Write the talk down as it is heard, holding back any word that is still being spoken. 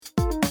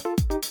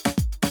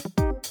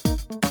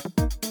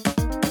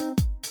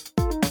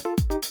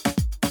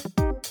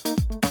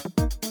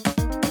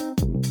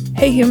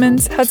Hey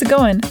humans, how's it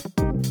going?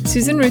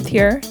 Susan Ruth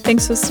here.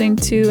 Thanks for listening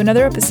to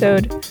another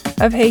episode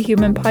of Hey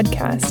Human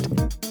Podcast.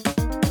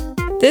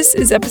 This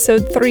is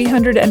episode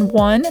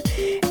 301,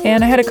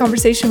 and I had a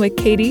conversation with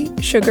Katie,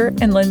 Sugar,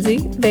 and Lindsay.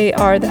 They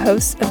are the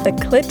hosts of the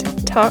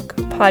Clit Talk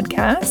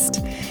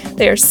podcast.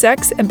 They are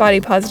sex and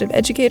body positive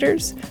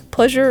educators,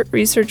 pleasure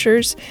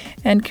researchers,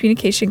 and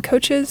communication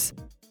coaches.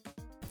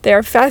 They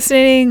are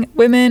fascinating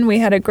women. We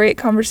had a great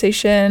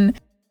conversation.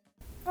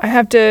 I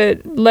have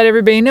to let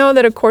everybody know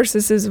that, of course,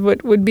 this is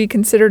what would be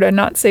considered a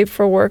not safe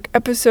for work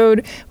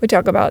episode. We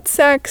talk about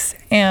sex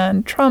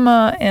and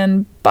trauma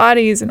and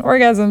bodies and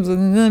orgasms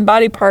and then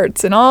body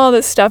parts and all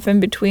this stuff in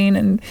between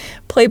and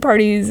play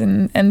parties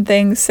and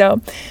things.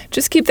 So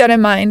just keep that in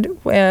mind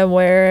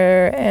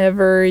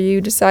wherever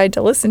you decide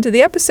to listen to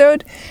the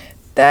episode,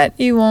 that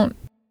you won't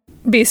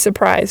be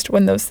surprised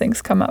when those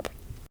things come up.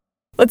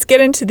 Let's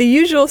get into the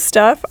usual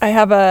stuff. I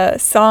have a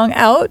song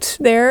out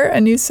there, a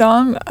new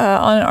song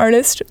on an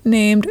artist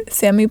named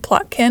Sammy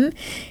Plotkin.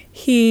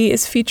 He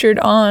is featured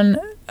on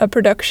a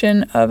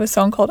production of a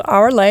song called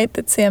Our Light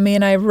that Sammy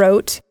and I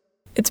wrote.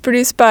 It's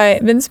produced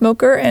by Vince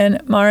Moker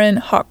and Maren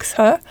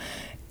Hoxha,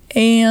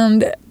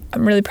 and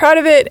I'm really proud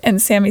of it,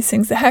 and Sammy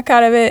sings the heck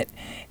out of it,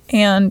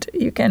 and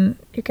you can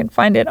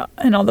find it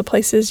in all the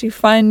places you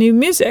find new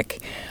music.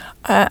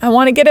 I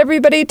want to get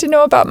everybody to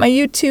know about my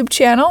YouTube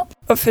channel,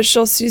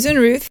 Official Susan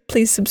Ruth.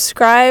 Please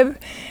subscribe,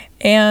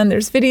 and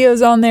there's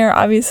videos on there,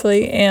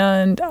 obviously,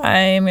 and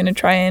I'm going to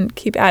try and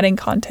keep adding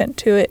content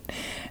to it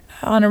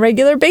on a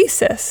regular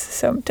basis,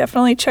 so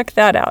definitely check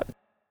that out.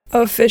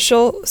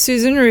 Official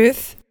Susan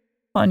Ruth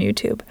on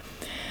YouTube.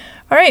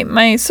 All right,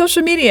 my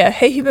social media,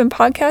 Hey Human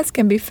Podcast,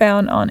 can be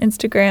found on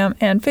Instagram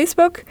and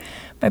Facebook.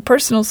 My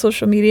personal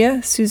social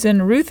media,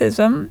 Susan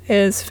Ruthism,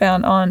 is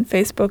found on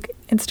Facebook,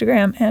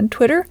 Instagram, and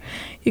Twitter.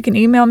 You can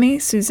email me,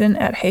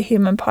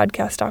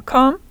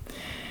 susan@heyhumanpodcast.com.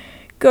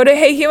 Go to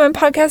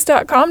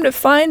heyhumanpodcast.com to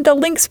find the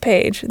links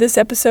page. This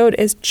episode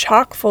is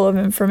chock full of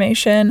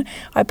information.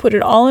 I put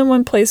it all in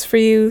one place for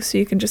you, so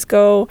you can just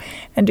go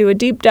and do a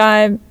deep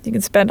dive. You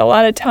can spend a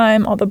lot of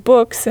time. All the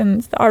books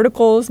and the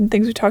articles and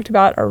things we talked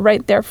about are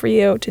right there for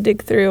you to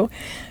dig through.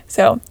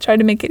 So try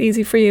to make it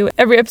easy for you.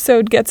 Every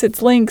episode gets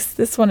its links.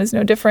 This one is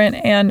no different,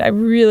 and I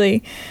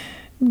really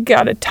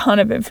got a ton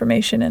of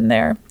information in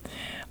there.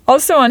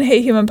 Also on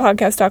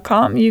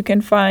heyhumanpodcast.com, you can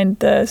find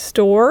the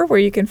store where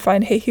you can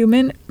find Hey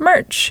Human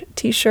merch,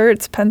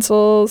 t-shirts,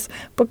 pencils,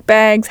 book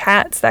bags,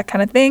 hats, that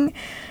kind of thing.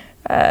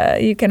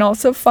 You can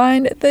also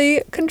find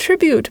the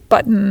contribute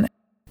button.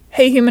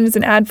 Hey Human is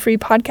an ad-free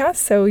podcast,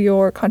 so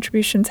your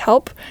contributions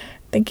help.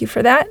 Thank you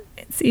for that.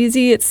 It's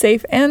easy, it's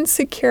safe, and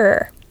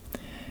secure.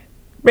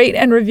 Rate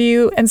and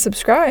review and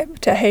subscribe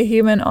to Hey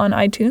Human on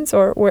iTunes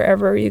or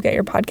wherever you get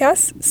your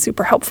podcasts.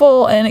 Super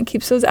helpful, and it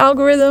keeps those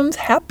algorithms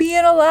happy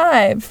and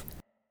alive.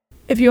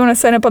 If you want to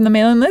sign up on the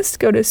mailing list,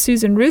 go to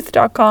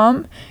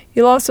susanruth.com.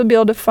 You'll also be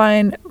able to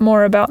find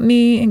more about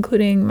me,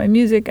 including my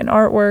music and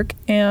artwork,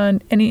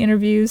 and any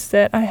interviews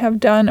that I have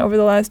done over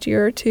the last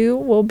year or two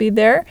will be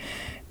there.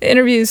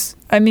 Interviews,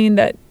 I mean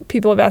that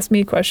people have asked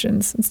me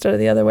questions instead of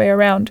the other way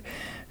around.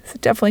 So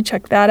definitely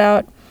check that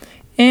out.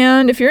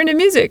 And if you're into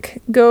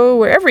music, go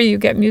wherever you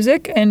get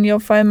music and you'll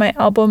find my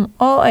album,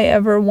 All I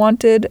Ever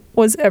Wanted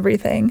Was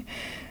Everything.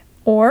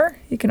 Or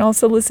you can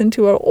also listen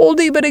to an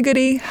oldie but a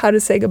goodie, How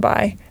to Say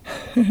Goodbye.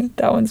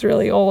 That one's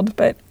really old,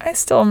 but I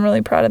still am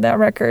really proud of that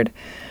record.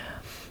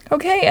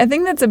 Okay, I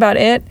think that's about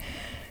it.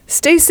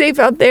 Stay safe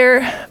out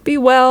there, be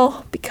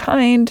well, be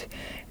kind,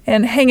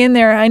 and hang in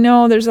there. I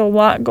know there's a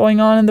lot going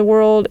on in the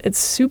world. It's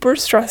super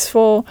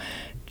stressful.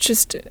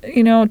 Just,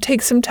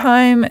 take some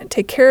time,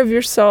 take care of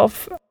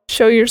yourself.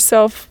 Show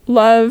yourself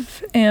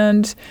love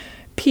and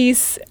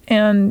peace,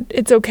 and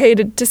it's okay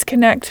to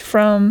disconnect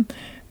from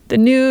the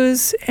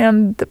news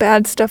and the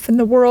bad stuff in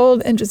the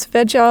world and just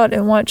veg out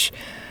and watch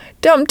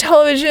dumb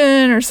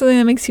television or something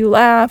that makes you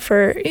laugh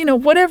or,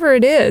 whatever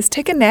it is.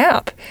 Take a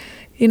nap,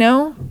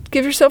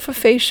 give yourself a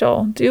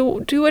facial.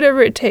 Do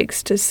whatever it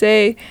takes to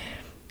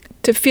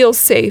feel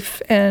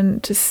safe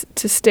and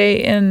to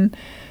stay in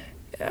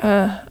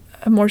a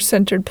more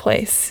centered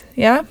place.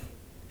 Yeah?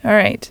 All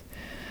right.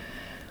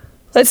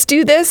 Let's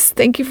do this.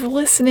 Thank you for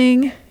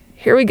listening.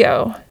 Here we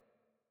go.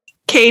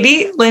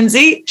 Katie,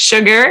 Lindsay,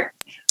 Sugar,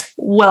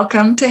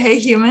 welcome to Hey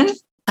Human.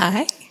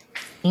 Hi.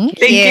 Thank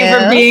you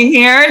for being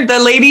here. The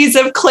ladies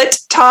of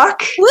Clit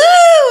Talk. Woo!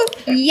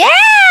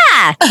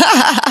 Yeah!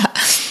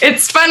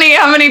 It's funny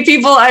how many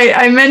people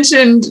I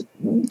mentioned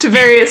to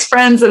various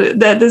friends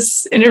that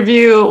this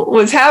interview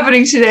was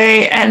happening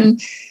today,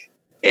 and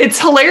it's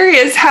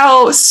hilarious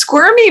how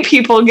squirmy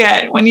people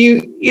get when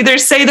you either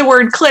say the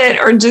word clit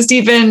or just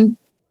even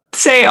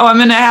say, I'm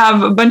going to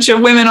have a bunch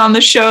of women on the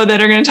show that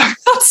are going to talk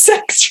about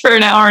sex for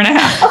an hour and a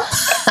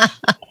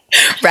half.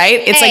 Right?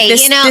 It's like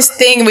this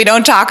thing we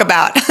don't talk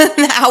about,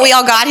 how we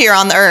all got here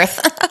on the earth.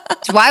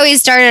 It's why we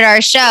started our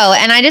show.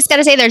 And I just got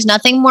to say, there's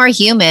nothing more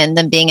human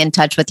than being in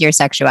touch with your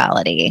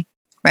sexuality.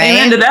 Right?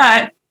 Amen to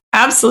that.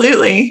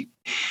 Absolutely.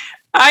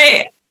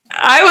 I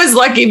I was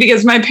lucky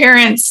because my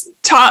parents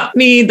taught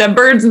me the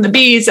birds and the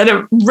bees at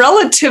a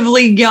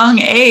relatively young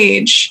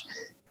age.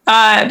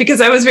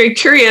 Because I was very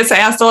curious, I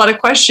asked a lot of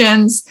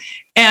questions,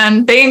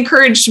 and they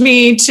encouraged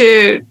me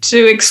to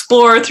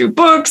explore through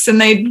books,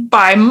 and they'd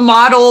buy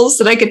models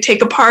that I could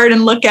take apart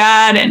and look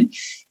at, and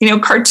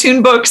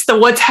cartoon books, the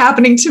What's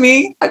Happening to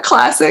Me, a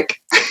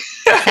classic.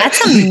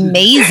 That's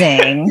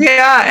amazing.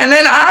 Yeah. And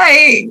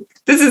then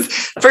this is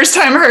the first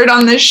time I heard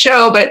on this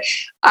show, but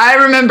I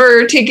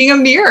remember taking a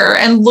mirror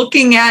and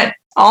looking at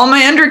all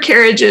my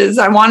undercarriages.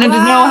 I wanted to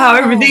know how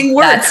everything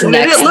works. What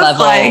did it look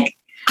like?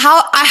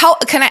 How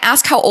can I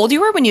ask how old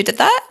you were when you did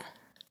that?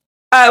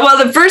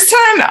 Well, the first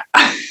time,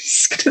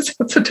 it's going to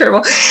sound so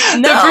terrible.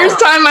 No. The first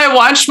time I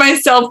watched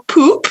myself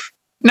poop,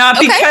 not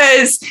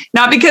because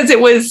it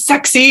was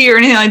sexy or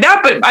anything like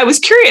that, but I was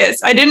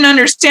curious. I didn't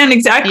understand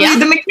exactly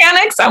the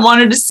mechanics. I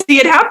wanted to see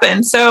it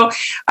happen. So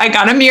I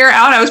got a mirror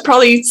out. I was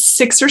probably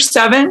 6 or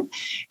 7.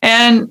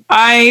 And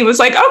I was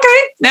like,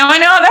 okay, now I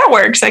know how that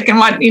works. I can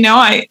watch,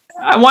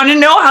 I want to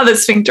know how the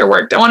sphincter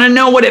worked. I want to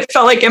know what it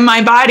felt like in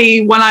my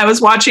body when I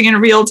was watching in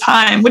real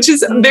time, which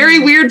is very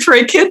weird for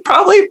a kid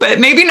probably, but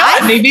maybe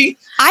not. Maybe.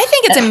 I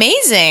think it's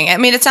amazing. I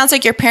mean, it sounds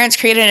like your parents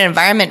created an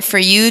environment for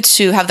you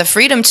to have the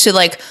freedom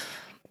to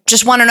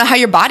just want to know how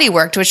your body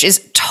worked, which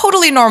is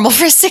totally normal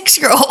for a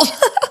 6-year-old.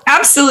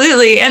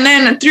 Absolutely. And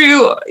then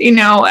through,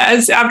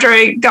 after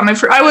I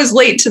got I was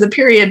late to the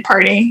period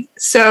party.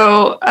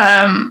 So,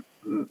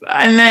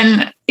 and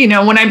then,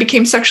 when I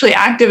became sexually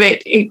active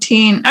at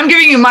 18, I'm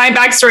giving you my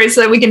backstory so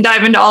that we can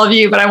dive into all of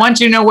you, but I want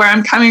you to know where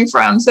I'm coming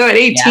from. So at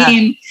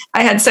 18,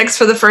 I had sex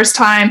for the first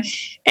time,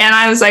 and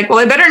I was like, well,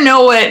 I better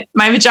know what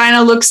my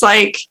vagina looks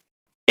like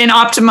in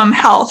optimum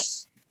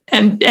health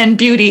and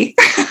beauty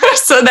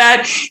so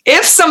that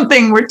if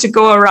something were to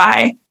go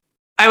awry,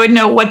 I would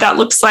know what that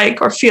looks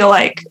like or feel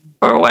like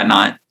or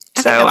whatnot.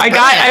 So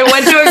I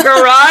went to a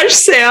garage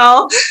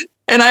sale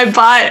and I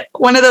bought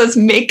one of those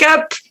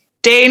makeup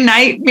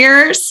day-night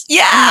mirrors.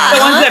 Yeah. The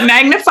ones that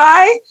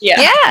magnify.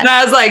 Yeah. And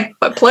I was like,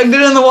 I plugged it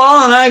in the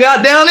wall and I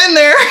got down in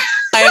there.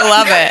 I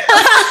love it.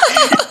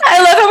 I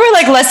love how we're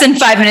less than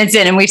 5 minutes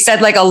in and we've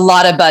said a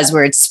lot of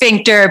buzzwords: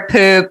 sphincter,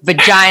 poop,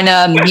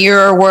 vagina,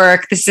 mirror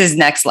work. This is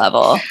next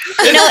level.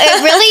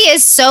 It really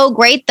is so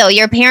great though.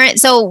 Your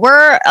parents, so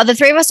we're, the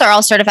 3 of us are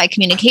all certified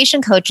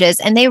communication coaches,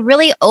 and they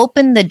really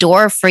opened the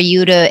door for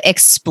you to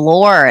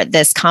explore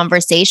this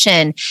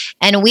conversation.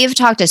 And we've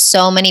talked to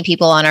so many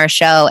people on our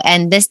show,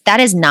 and that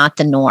is not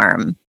the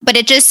norm. But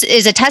it just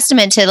is a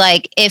testament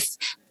to if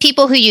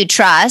people who you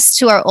trust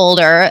who are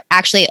older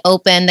actually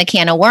open the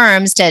can of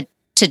worms to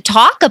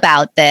talk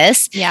about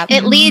this,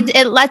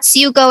 it lets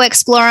you go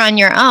explore on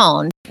your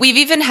own. We've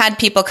even had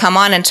people come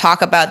on and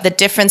talk about the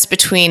difference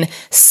between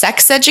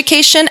sex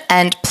education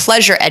and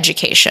pleasure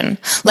education.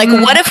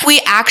 What if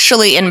we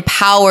actually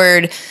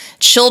empowered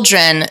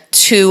children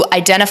to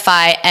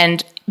identify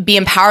and be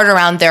empowered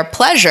around their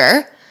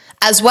pleasure,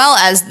 as well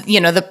as,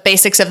 the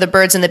basics of the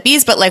birds and the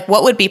bees, but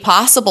what would be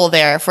possible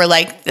there for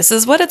this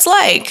is what it's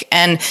like.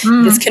 And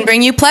this can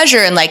bring you pleasure,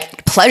 and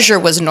pleasure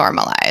was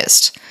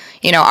normalized.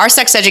 Our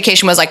sex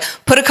education was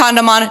put a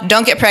condom on,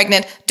 don't get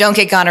pregnant, don't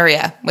get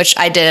gonorrhea, which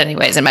I did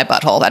anyways in my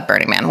butthole, that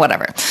Burning Man,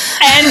 whatever.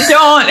 And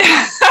don't,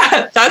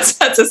 that's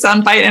a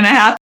soundbite and a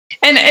half.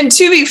 And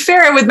to be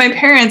fair with my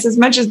parents, as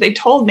much as they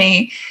told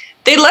me,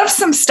 they left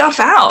some stuff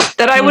out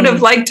that I would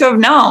have liked to have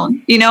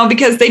known,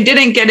 because they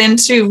didn't get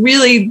into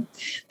really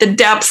the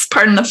depths,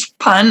 pardon the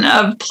pun,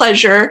 of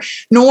pleasure,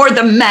 nor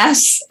the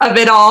mess of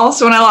it all.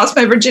 So when I lost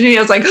my virginity,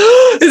 I was like,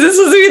 oh, is this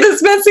supposed to be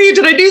this messy?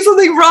 Did I do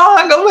something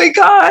wrong? Oh my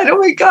God,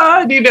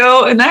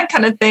 and that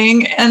kind of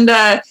thing. And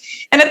at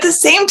the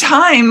same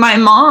time, my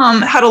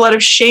mom had a lot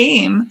of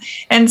shame.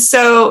 And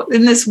so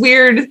in this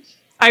weird,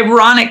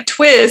 ironic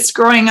twist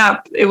growing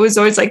up, it was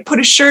always put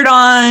a shirt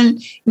on,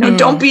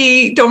 don't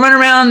run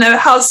around the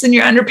house in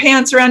your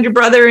underpants around your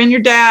brother and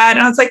your dad.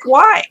 And I was like,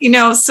 why?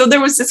 So there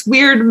was this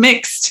weird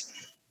mixed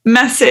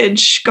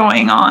message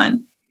going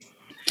on.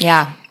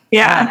 Yeah.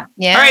 All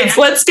right,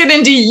 so let's get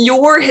into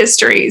your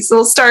history. So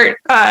we'll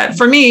start,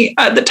 for me,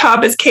 at the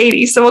top is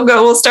Katie. So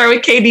we'll start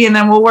with Katie and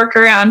then we'll work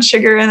around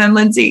Sugar and then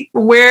Lindsay.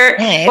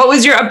 What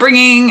was your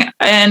upbringing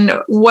and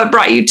what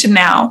brought you to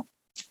now?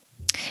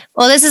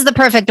 Well, this is the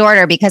perfect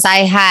order because I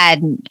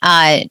had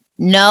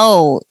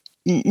no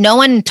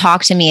one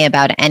talked to me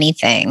about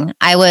anything.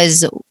 I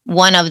was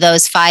one of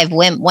those 5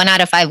 women, 1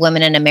 out of 5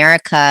 women in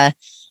America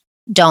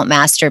don't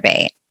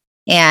masturbate.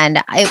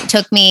 And it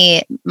took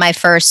me my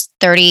first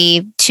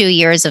 32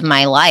 years of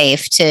my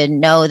life to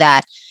know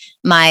that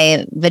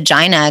my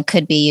vagina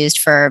could be used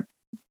for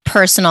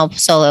personal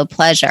solo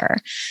pleasure.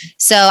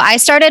 So I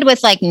started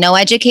with no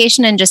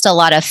education and just a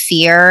lot of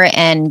fear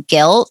and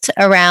guilt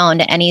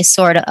around any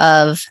sort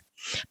of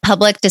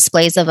public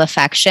displays of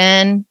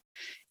affection,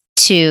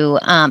 to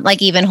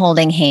even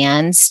holding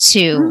hands,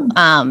 to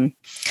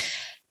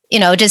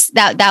just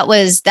that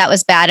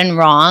was bad and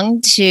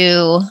wrong,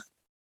 to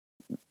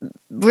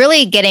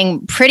really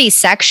getting pretty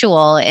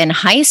sexual in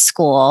high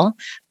school,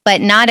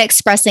 but not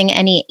expressing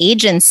any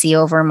agency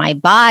over my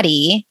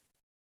body,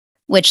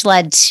 which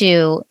led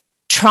to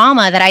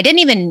trauma that I didn't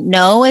even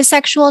know was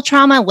sexual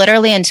trauma,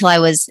 literally until I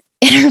was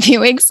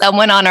interviewing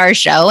someone on our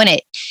show, and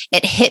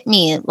it hit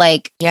me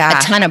like a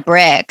ton of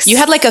bricks. You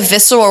had like a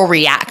visceral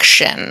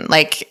reaction,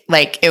 like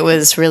it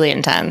was really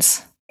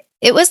intense.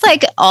 It was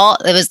like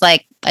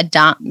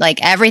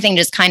everything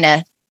just kind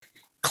of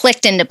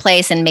clicked into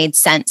place and made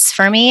sense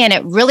for me, and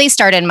it really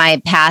started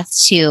my path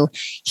to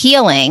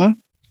healing.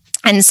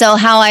 And so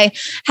how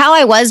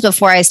I was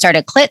before I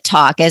started Clit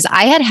Talk is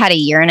I had a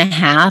year and a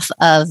half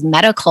of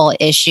medical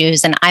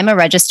issues, and I'm a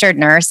registered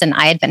nurse, and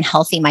I had been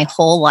healthy my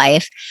whole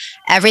life.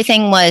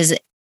 Everything was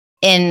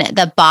in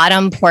the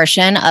bottom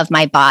portion of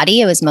my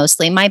body. It was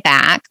mostly my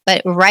back,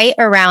 but right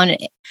around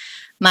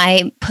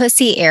my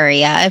pussy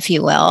area, if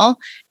you will.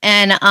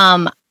 And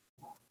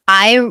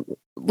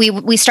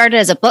we started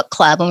as a book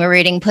club, and we were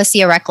reading Pussy: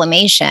 A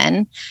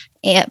Reclamation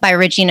by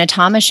Regina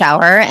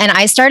Thomashauer. And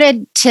I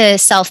started to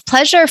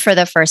self-pleasure for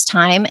the first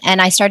time. And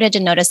I started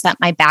to notice that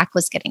my back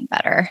was getting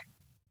better.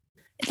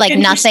 Like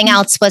nothing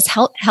else was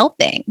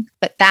helping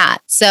but that.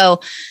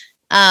 So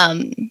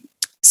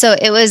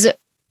it was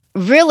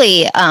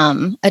really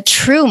a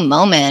true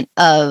moment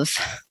of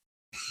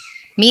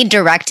me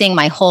directing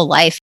my whole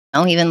life.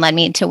 Even led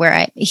me to where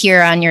I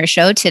here on your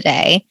show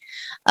today,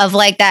 of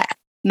like that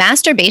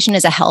masturbation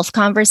is a health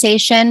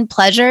conversation.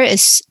 Pleasure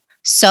is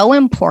so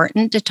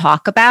important to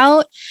talk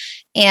about.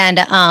 And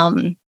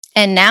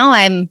now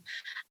I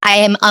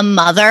am a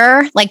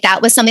mother. Like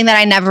that was something that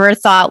I never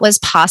thought was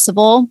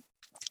possible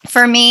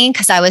for me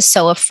because I was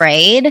so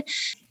afraid.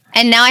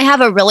 And now I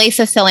have a really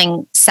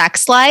fulfilling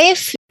sex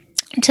life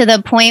to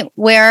the point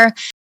where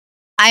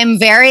I'm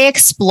very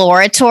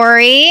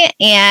exploratory,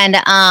 and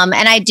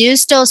I do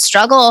still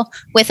struggle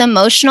with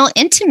emotional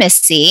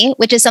intimacy,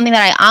 which is something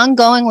that I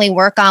ongoingly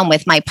work on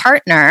with my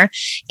partner.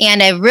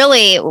 And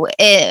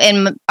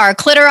in our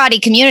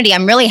Clitorati community,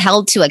 I'm really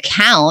held to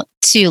account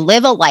to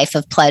live a life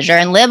of pleasure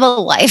and live a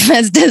life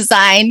as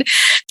designed.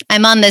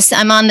 I'm on this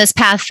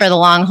path for the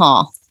long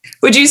haul.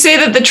 Would you say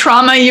that the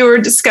trauma you were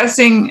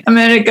discussing a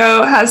minute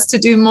ago has to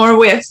do more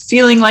with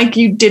feeling like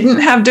you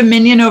didn't have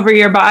dominion over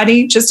your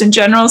body just in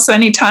general? So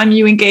anytime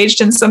you engaged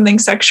in something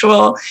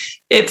sexual,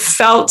 it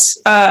felt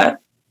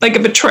like a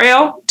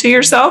betrayal to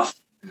yourself?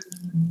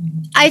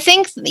 I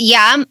think,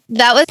 yeah,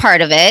 that was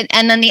part of it.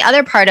 And then the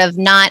other part of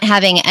not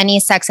having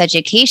any sex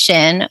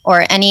education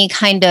or any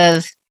kind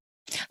of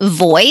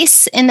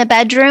voice in the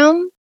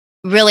bedroom,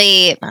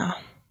 really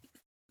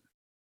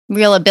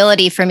real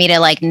ability for me to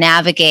like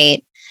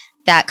navigate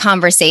that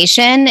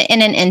conversation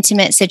in an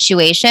intimate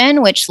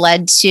situation, which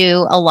led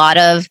to a lot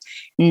of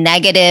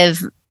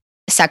negative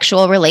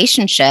sexual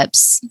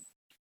relationships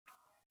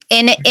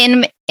in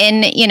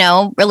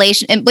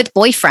relation with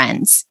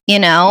boyfriends.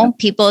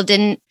 People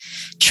didn't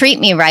treat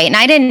me right, and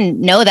I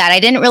didn't know that. I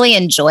didn't really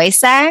enjoy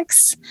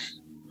sex,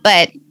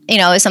 but it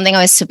was something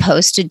I was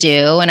supposed to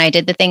do, and I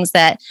did the things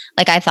that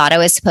like I thought I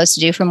was supposed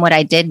to do from what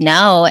I did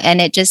know, and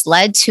it just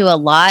led to a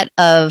lot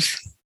of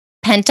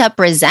pent up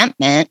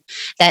resentment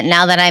that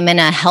now that I'm in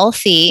a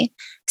healthy,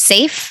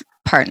 safe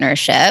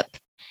partnership,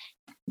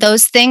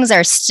 those things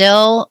are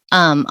still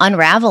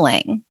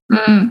unraveling.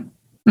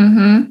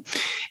 Mm-hmm.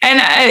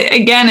 And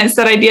again, it's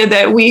that idea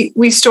that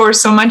we store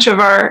so much of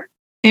our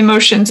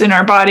emotions in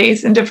our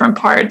bodies in different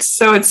parts.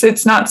 So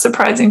it's not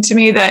surprising to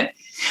me that,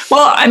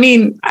 well, I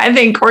mean, I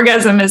think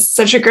orgasm is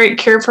such a great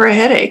cure for a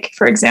headache,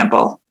 for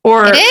example,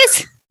 or it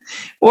is,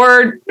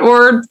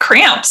 or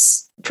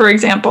cramps. For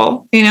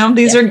example,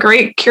 these are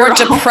great cure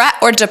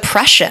or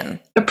depression.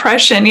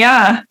 Depression,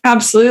 yeah,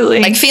 absolutely.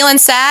 Like feeling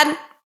sad,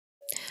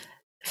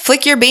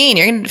 flick your bean.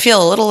 You're going to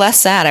feel a little less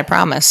sad, I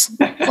promise.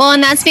 Well,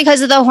 and that's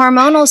because of the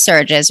hormonal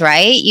surges,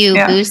 right? You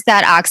boost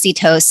that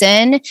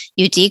oxytocin,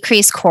 you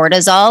decrease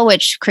cortisol,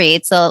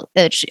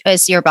 which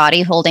is your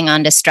body holding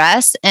on to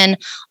stress. And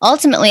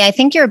ultimately, I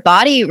think your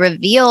body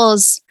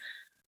reveals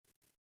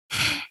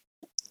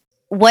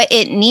what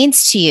it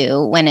needs to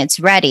you when it's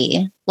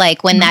ready.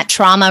 Like when that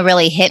trauma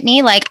really hit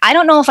me, like, I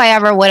don't know if I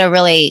ever would have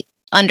really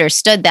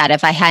understood that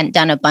if I hadn't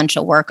done a bunch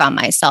of work on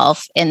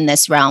myself in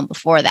this realm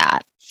before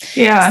that.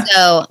 Yeah.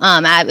 So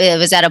it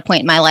was at a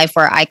point in my life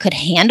where I could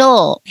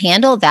handle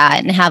that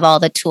and have all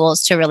the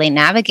tools to really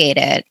navigate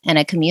it in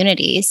a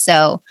community.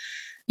 So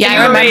yeah,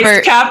 I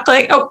remember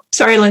Catholic. Oh,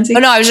 sorry, Lindsay. Oh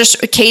no,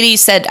 Katie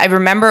said, I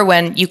remember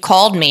when you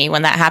called me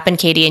when that happened,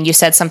 Katie, and you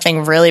said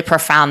something really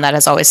profound that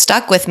has always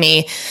stuck with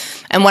me.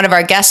 And one of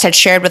our guests had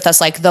shared with us,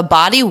 like, the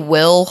body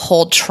will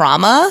hold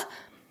trauma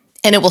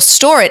and it will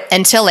store it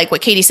until, like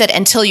what Katie said,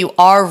 until you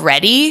are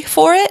ready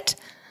for it.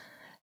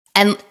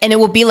 And it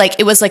will be like,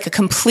 it was like a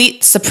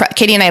complete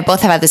Katie and I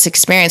both have had this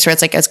experience where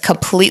it's like a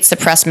complete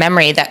suppressed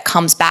memory that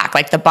comes back.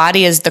 Like the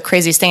body is the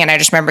craziest thing. And I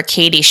just remember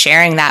Katie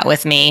sharing that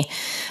with me.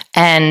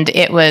 And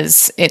it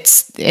was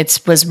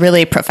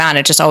really profound.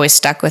 It just always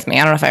stuck with me.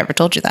 I don't know if I ever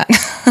told you that.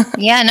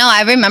 Yeah, no,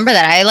 I remember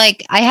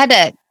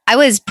that. I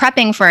was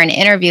prepping for an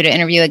interview to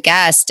interview a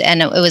guest,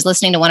 and it was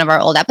listening to one of our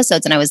old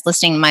episodes, and I was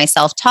listening to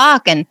myself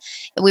talk, and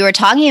we were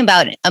talking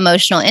about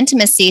emotional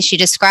intimacy. She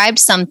described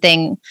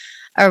something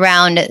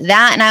around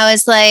that, and I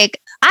was like,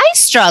 I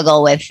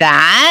struggle with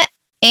that.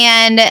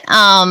 And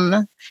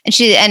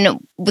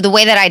the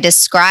way that I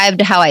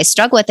described how I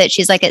struggle with it,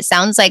 she's like, it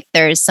sounds like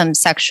there's some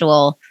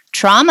sexual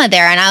trauma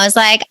there. And I was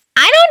like,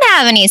 I don't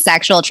have any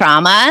sexual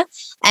trauma.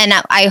 And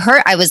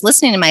I was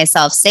listening to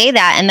myself say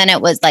that. And then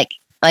it was like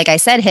I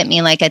said, hit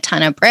me like a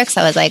ton of bricks.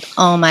 I was like,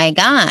 oh my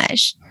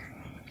gosh,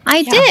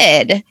 I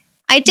did.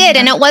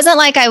 And it wasn't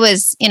like I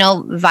was,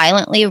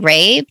 violently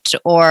raped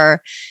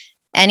or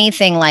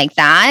anything like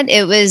that.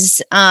 It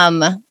was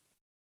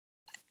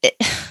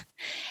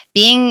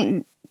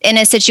being in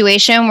a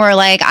situation where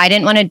like I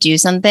didn't want to do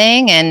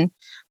something and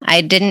I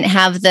didn't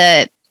have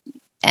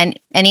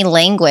any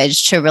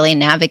language to really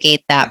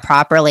navigate that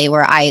properly,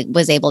 where I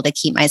was able to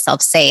keep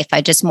myself safe.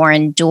 I just more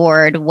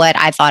endured what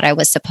I thought I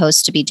was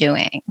supposed to be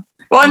doing.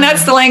 Well, and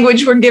that's the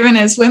language we're given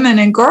as women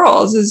and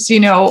girls is,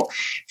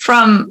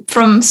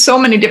 from so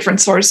many different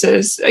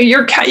sources.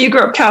 You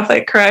grew up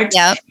Catholic, correct?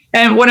 Yep.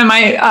 And one of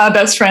my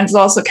best friends is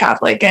also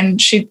Catholic.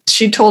 And she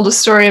told a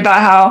story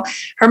about how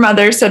her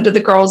mother said to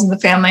the girls in the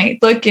family,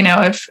 look,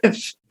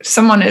 if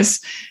someone is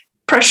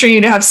pressuring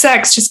you to have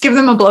sex, just give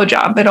them a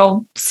blowjob.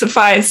 It'll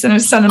suffice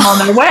and send them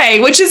on their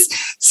way, which is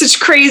such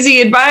crazy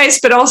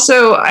advice. But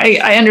also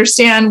I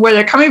understand where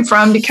they're coming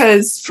from,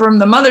 because from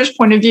the mother's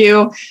point of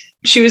view,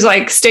 she was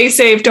like, stay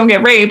safe, don't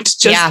get raped,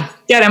 just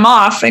get him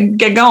off and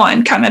get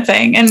going kind of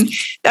thing. And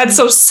that's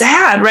so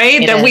sad,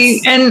 right?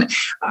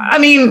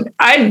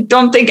 I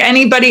don't think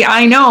anybody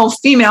I know,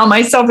 female,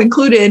 myself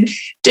included,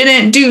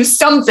 didn't do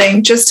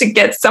something just to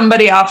get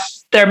somebody off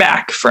their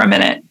back for a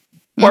minute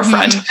or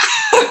front.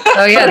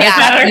 Oh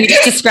yeah. You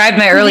just described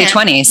my early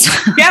 20s.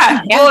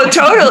 Yeah. Well,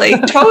 totally.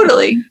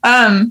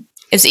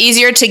 It's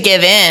easier to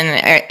give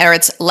in, or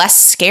it's less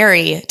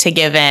scary to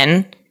give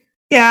in.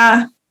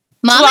 Yeah.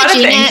 Mama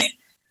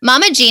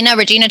Gina,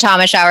 Regina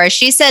Thomashower,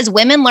 she says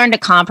women learn to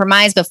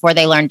compromise before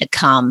they learn to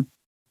come.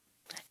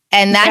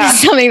 And that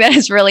is something that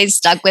has really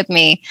stuck with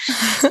me.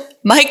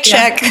 Mic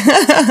check.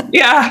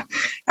 Yeah,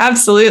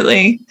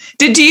 absolutely.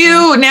 Did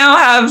you now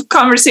have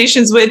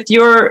conversations with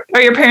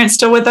are your parents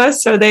still with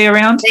us? Are they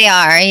around? They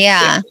are,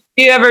 yeah.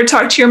 Do you ever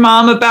talk to your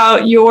mom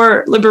about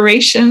your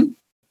liberation?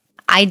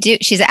 I do.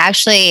 She's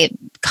actually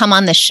come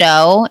on the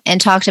show and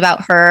talked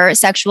about her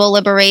sexual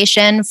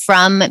liberation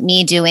from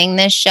me doing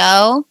this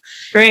show.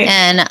 Great.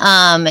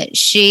 And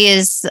she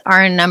is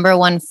our number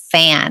one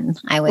fan,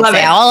 I would Love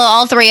say. it.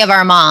 All three of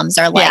our moms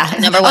are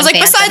like number one. I was like,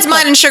 fans. besides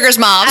mine and Sugar's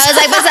moms. I was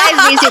like,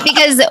 besides these two,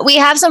 because we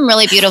have some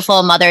really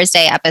beautiful Mother's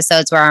Day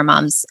episodes where our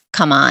moms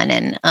come on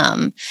and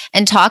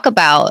talk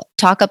about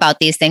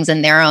these things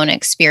and their own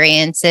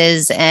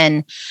experiences.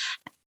 And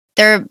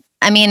they're,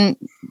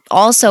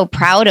 also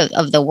proud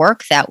of the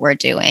work that we're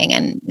doing.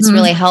 And it's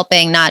really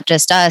helping not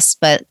just us,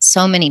 but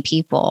so many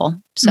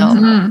people.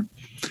 So,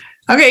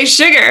 Okay,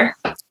 Sugar.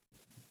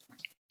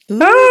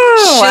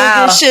 Oh,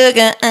 wow.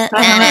 Sugar.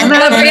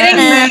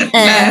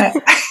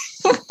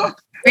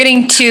 You're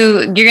going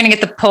to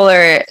get the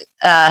polar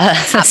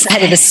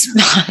side of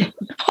the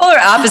polar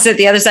opposite,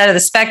 the other side of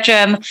the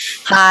spectrum.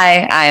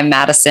 Hi, I am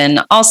Madison,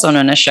 also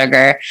known as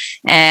Sugar.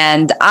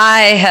 And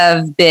I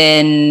have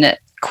been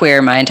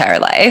queer my entire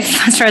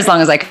life, as long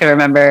as I can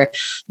remember.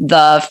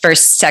 The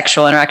first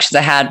sexual interactions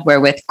I had were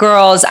with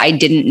girls. I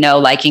didn't know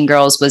liking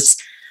girls was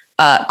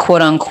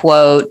quote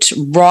unquote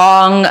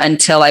wrong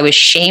until I was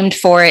shamed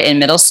for it in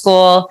middle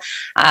school.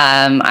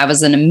 I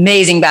was an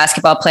amazing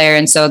basketball player,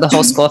 and so the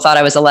whole school thought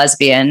I was a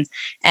lesbian.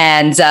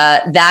 And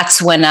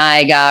that's when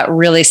I got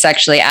really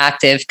sexually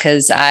active,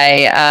 because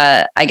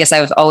I guess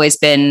I've always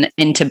been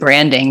into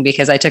branding,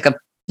 because I took a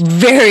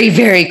very,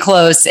 very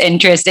close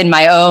interest in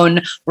my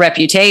own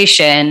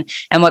reputation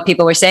and what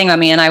people were saying about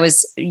me. And I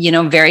was,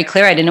 very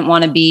clear. I didn't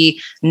want to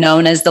be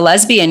known as the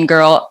lesbian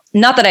girl.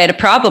 Not that I had a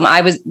problem.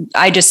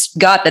 I just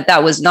got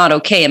that was not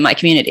okay in my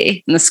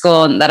community, in the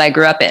school that I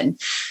grew up in.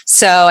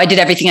 So I did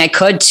everything I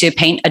could to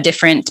paint a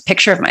different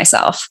picture of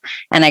myself.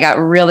 And I got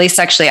really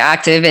sexually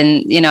active,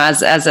 and,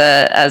 as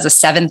a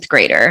seventh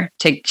grader,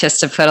 to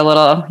put a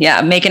little,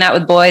 making out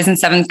with boys in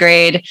seventh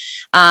grade.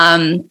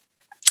 And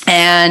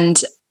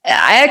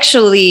I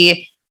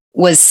actually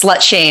was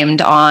slut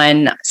shamed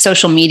on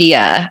social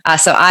media.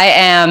 So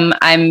I'm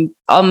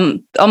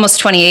almost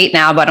 28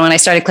 now, but when I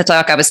started Clit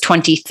Talk, I was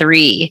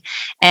 23.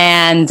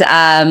 And so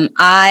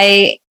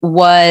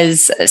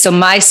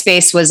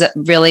MySpace was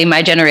really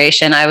my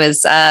generation. I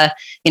was,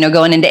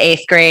 going into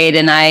 8th grade,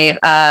 and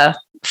I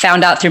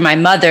found out through my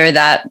mother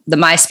that the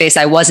MySpace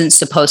I wasn't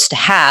supposed to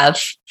have,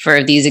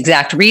 for these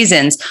exact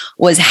reasons,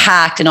 was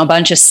hacked, and a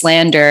bunch of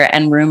slander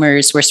and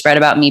rumors were spread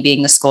about me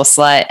being the school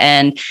slut.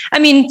 And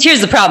here's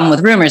the problem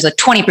with rumors: like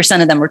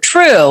 20% of them were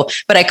true,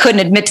 but I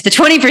couldn't admit to the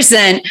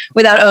 20%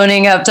 without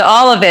owning up to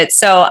all of it.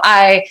 So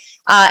I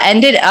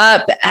ended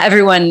up,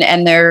 everyone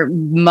and their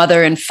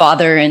mother and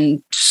father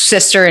and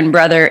sister and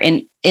brother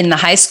in the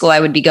high school I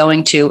would be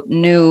going to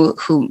knew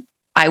who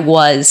I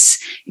was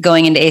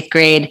going into 8th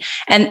grade.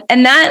 And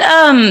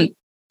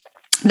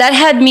that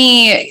had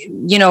me,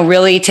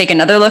 really take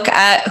another look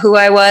at who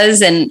I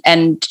was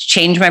and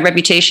change my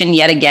reputation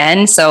yet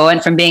again. So I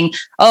went from being,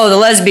 the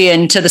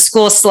lesbian to the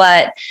school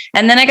slut.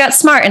 And then I got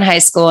smart in high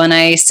school and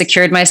I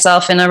secured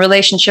myself in a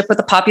relationship with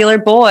a popular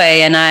boy.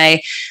 And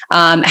I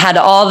had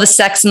all the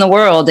sex in the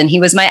world and he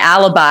was my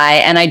alibi.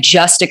 And I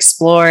just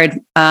explored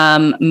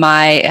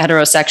my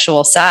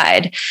heterosexual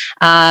side.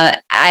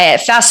 I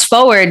fast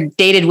forward,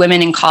 dated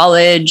women in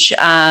college,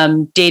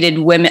 dated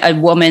a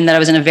woman that I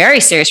was in a very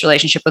serious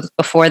relationship with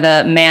before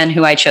the man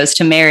who I chose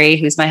to marry,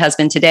 who's my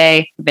husband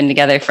today. We've been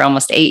together for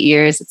almost 8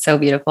 years. It's so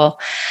beautiful.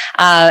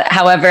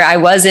 However, I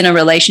was in a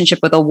relationship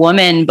with a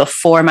woman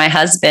before my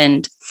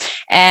husband,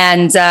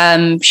 and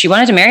she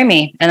wanted to marry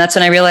me. And that's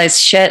when I realized,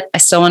 shit, I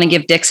still want to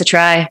give dicks a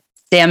try.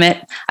 Damn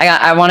it.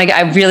 I want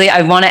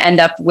to end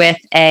up with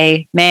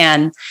a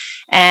man.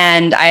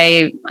 And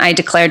I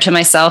declared to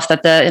myself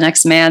that the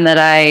next man that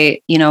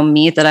I,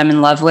 meet, that I'm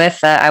in love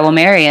with, I will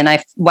marry. And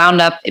I wound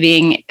up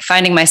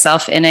finding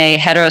myself in a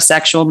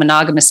heterosexual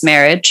monogamous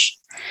marriage.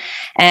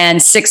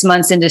 And 6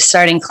 months into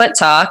starting Clit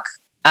Talk,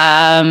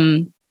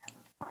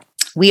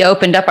 we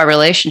opened up our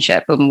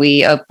relationship and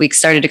we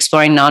started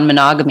exploring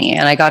non-monogamy.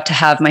 And I got to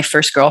have my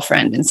first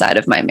girlfriend inside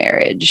of my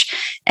marriage.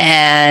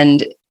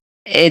 And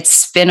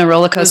it's been a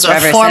roller coaster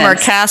ever since. Former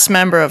cast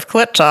member of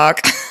Clit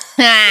Talk.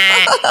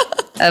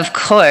 Of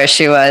course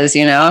she was,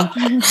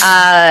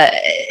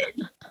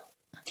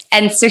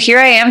 and so here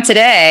I am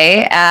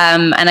today.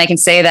 And I can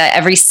say that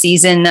every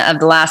season of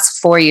the last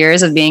 4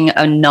 years of being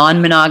a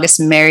non-monogamous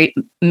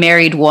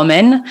married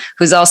woman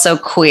who's also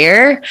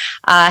queer,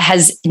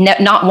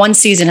 not one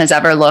season has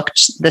ever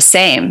looked the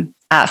same.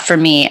 For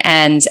me.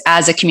 And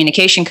as a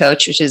communication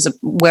coach, which is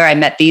where I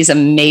met these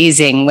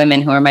amazing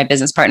women who are my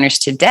business partners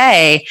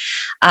today,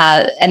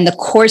 and the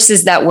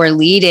courses that we're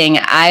leading,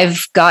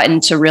 I've gotten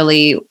to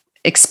really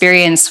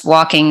experience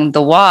walking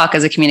the walk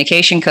as a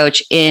communication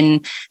coach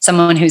in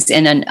someone who's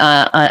in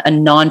a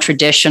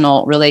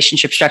non-traditional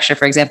relationship structure,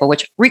 for example,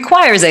 which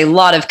requires a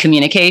lot of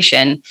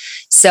communication.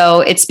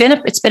 So it's been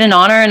an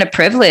honor and a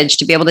privilege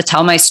to be able to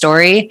tell my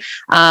story.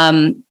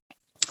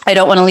 I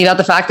don't want to leave out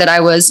the fact that I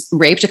was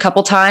raped a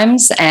couple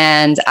times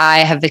and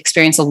I have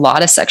experienced a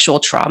lot of sexual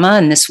trauma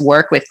in this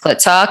work with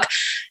Clit Talk.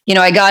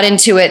 I got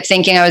into it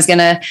thinking I was going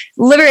to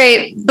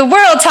liberate the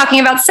world talking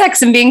about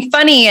sex and being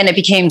funny. And it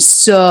became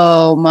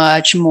so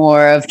much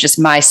more of just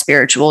my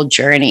spiritual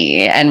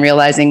journey and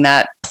realizing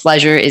that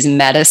pleasure is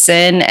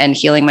medicine and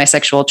healing my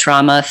sexual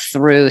trauma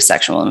through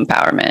sexual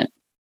empowerment.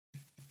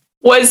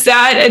 Was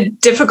that a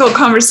difficult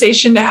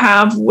conversation to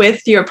have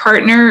with your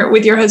partner,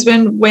 with your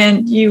husband,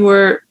 when you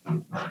were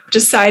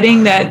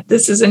deciding that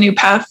this is a new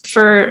path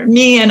for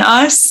me and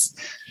us?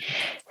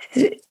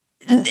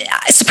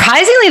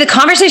 Surprisingly, the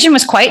conversation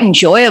was quite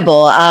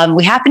enjoyable.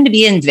 We happened to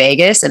be in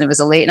Vegas and it was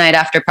a late night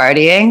after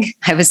partying.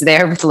 I was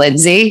there with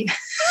Lindsay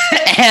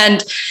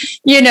and,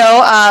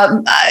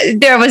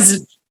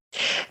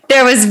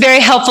 there was very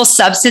helpful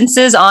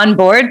substances on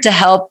board to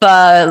help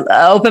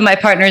open my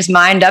partner's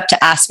mind up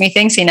to ask me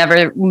things he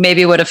never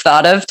maybe would have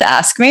thought of to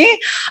ask me.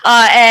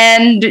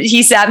 And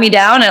he sat me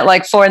down at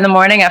like 4 a.m.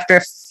 after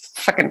a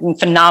fucking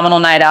phenomenal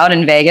night out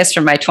in Vegas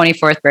for my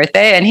 24th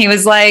birthday. And he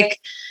was like,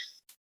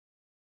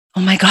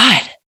 oh my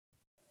God,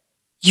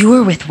 you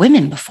were with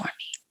women before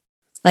me.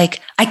 Like,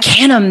 I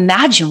can't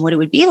imagine what it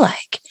would be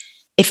like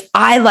if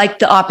I liked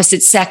the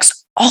opposite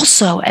sex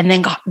also and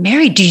then got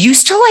married. Do you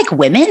still like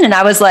women? And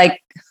I was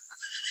like,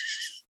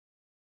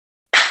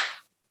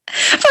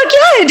 fuck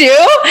yeah, I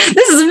do.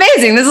 This is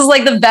amazing. This is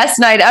like the best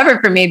night ever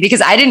for me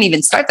because I didn't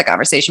even start the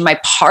conversation. My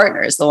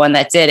partner is the one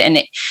that did.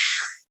 And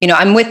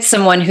I'm with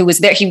someone who was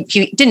there. He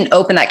didn't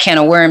open that can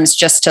of worms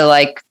just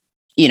to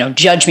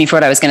judge me for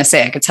what I was going to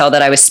say. I could tell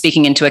that I was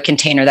speaking into a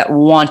container that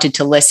wanted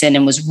to listen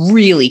and was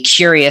really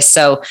curious.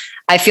 So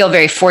I feel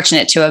very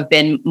fortunate to have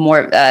been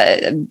more,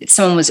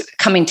 someone was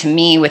coming to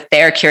me with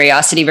their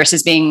curiosity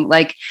versus being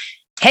like,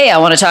 hey, I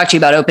want to talk to you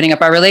about opening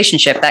up our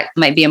relationship. That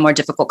might be a more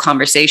difficult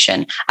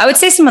conversation. I would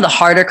say some of the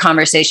harder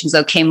conversations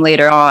though came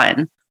later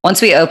on.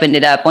 Once we opened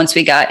it up, once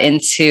we got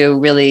into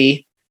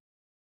really,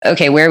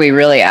 okay, where are we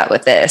really at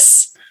with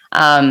this?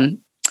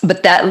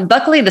 But that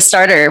luckily the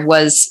starter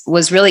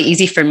was really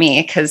easy for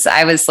me because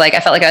I felt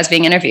like I was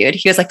being interviewed.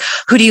 He was like,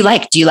 who do you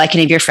like? Do you like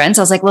any of your friends?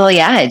 I was like, well,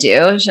 yeah, I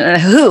do.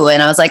 Who?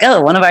 And I was like, oh,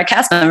 one of our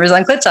cast members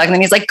on Clit Talk. And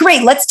then he's like,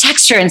 great, let's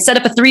text her and set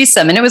up a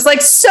threesome. And it was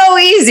like so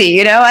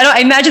easy. I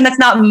imagine that's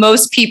not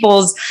most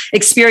people's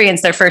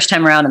experience their first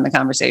time around in the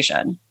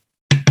conversation.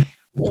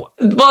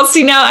 Well,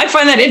 see, now I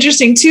find that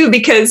interesting too,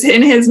 because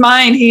in his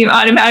mind, he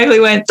automatically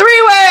went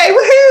 3-way,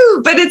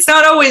 woohoo! But it's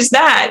not always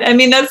that. I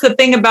mean, that's the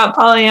thing about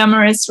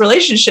polyamorous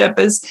relationship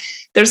is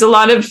there's a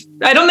lot of,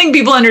 I don't think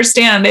people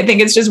understand. They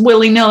think it's just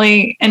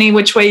willy-nilly, any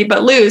which way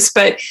but loose,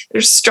 but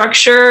there's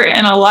structure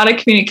and a lot of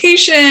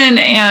communication.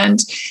 And,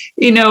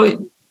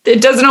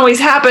 it doesn't always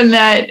happen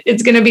that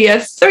it's going to be a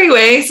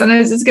 3-way.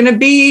 Sometimes it's going to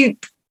be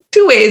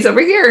 2 ways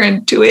over here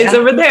and 2 ways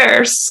over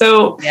there.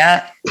 So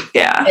yeah.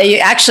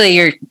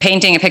 You're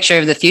painting a picture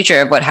of the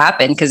future of what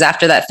happened. Because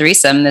after that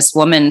threesome, this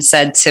woman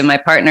said to my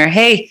partner,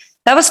 hey,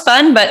 that was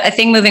fun. But I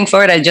think moving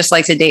forward, I'd just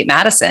like to date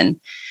Madison.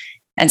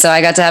 And so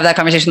I got to have that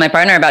conversation with my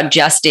partner about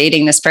just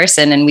dating this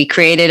person. And we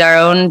created our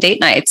own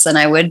date nights, and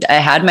I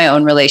had my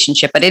own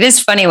relationship. But it is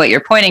funny what you're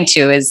pointing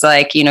to is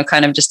like,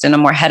 kind of just in a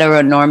more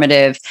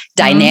heteronormative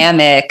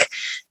dynamic,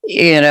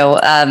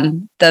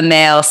 the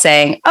male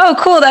saying, oh,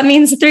 cool, that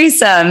means a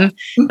threesome.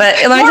 But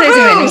let me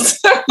tell you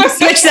something, you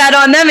switch that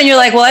on them and you're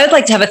like, well, I would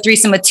like to have a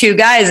threesome with two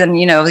guys. And,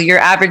 your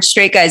average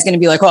straight guy is going to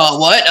be like, oh,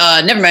 what?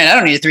 Never mind. I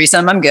don't need a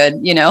threesome. I'm good.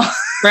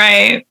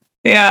 Right.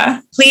 Yeah.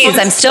 Please.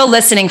 I'm still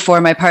listening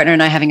for my partner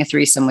and I having a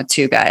threesome with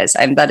two guys.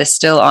 That is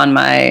still on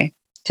my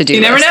to-do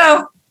list. You never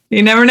know.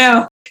 You never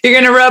know. You're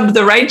going to rub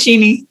the right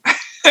genie.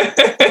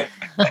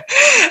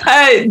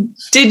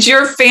 Did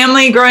your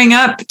family growing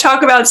up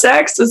talk about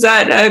sex? Was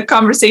that a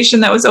conversation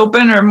that was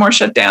open or more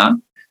shut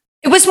down?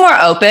 It was more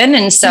open.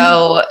 And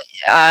so,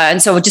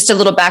 just a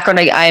little background,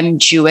 I'm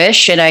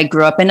Jewish and I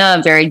grew up in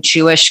a very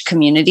Jewish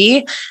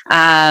community.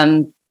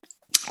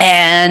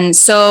 And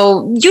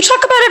so you talk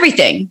about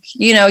everything,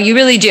 you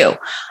really do.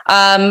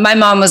 My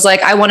mom was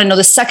like, I want to know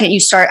the second you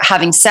start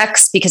having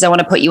sex because I want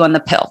to put you on the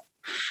pill.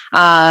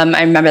 I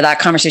remember that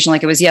conversation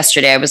like it was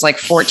yesterday. I was like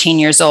 14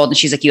 years old and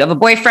she's like, you have a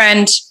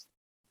boyfriend.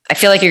 I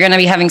feel like you're going to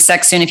be having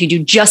sex soon. If you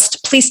do,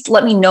 just please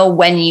let me know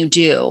when you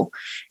do.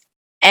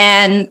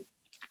 And,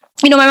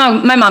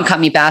 my mom caught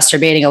me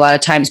masturbating a lot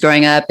of times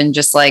growing up and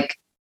just like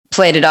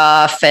played it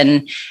off.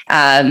 And,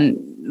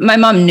 my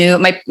mom knew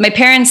my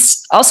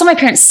parents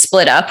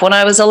split up when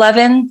I was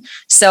 11.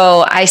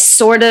 So I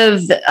sort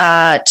of,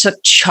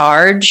 took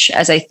charge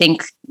as I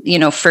think,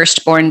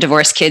 firstborn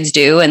divorced kids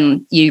do.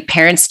 And some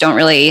parents don't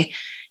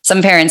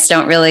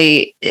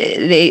really,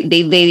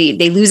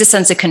 they lose a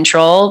sense of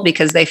control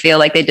because they feel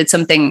like they did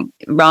something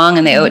wrong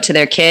and they owe it to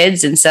their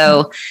kids. And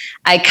so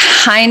I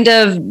kind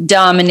of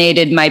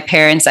dominated my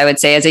parents, I would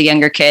say, as a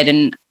younger kid.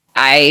 And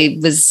I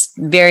was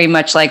very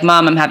much like,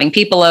 Mom, I'm having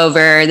people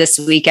over this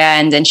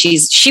weekend. And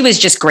she was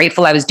just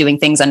grateful I was doing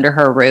things under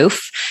her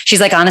roof.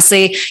 She's like,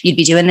 honestly, you'd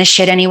be doing this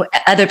shit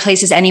other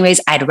places anyways.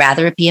 I'd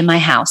rather it be in my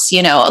house,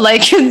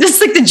 like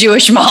just like the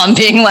Jewish mom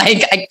being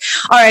like,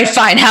 all right,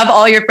 fine, have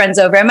all your friends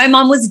over. And my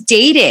mom was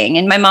dating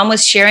and my mom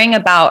was sharing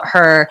about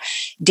her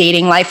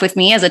dating life with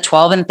me as a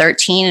 12 and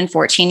 13 and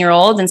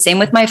 14-year-old. And same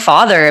with my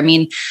father. I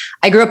mean,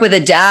 I grew up with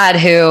a dad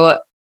who,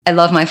 I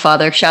love my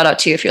father. Shout out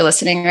to you if you're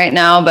listening right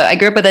now. But I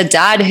grew up with a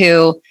dad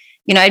who,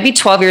 I'd be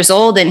 12 years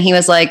old and he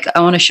was like,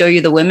 I want to show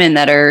you the women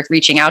that are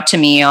reaching out to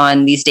me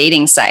on these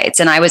dating sites.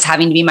 And I was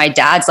having to be my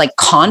dad's like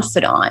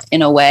confidant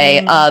in a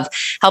way of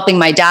helping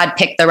my dad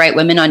pick the right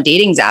women on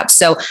dating apps.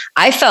 So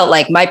I felt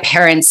like my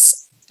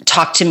parents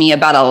talked to me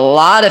about a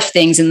lot of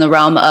things in the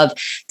realm of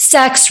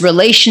sex,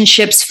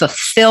 relationships,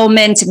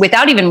 fulfillment,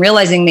 without even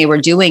realizing they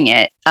were doing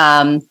it.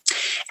 And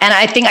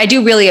I think I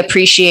do really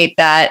appreciate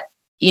that.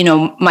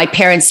 My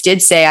parents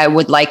did say, I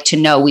would like to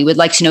know. We would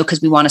like to know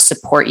because we want to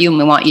support you and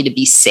we want you to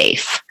be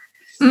safe.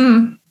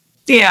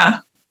 Yeah.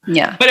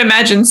 Yeah. But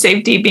imagine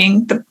safety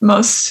being the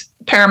most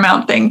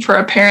paramount thing for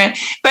a parent.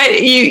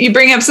 But you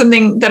bring up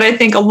something that I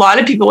think a lot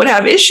of people would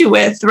have issue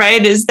with,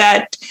 right? Is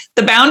that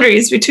the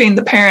boundaries between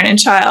the parent and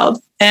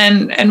child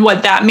and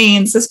what that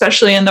means,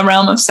 especially in the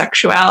realm of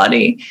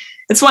sexuality.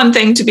 It's one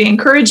thing to be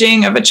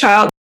encouraging of a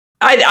child.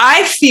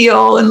 I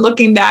feel, and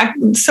looking back,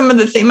 some of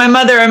the things, my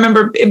mother, I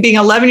remember being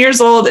 11 years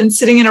old and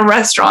sitting in a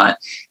restaurant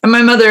and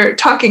my mother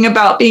talking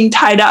about being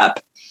tied up.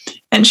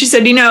 And she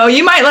said, you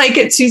might like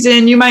it,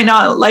 Susan, you might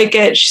not like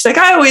it. She's like,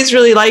 I always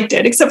really liked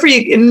it, except for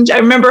you. And I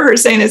remember her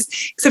saying this,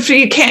 except for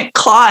you can't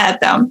claw at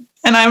them.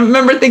 And I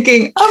remember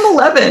thinking, I'm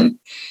 11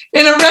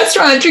 in a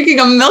restaurant drinking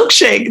a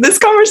milkshake. This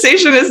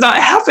conversation is not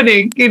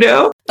happening,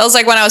 That was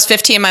like when I was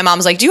 15, my mom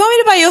was like, do you want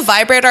me to buy you a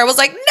vibrator? I was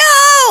like,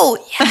 no.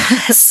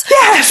 Yes.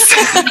 Yes.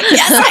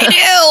 Yes, I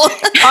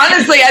do.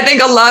 Honestly, I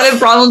think a lot of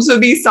problems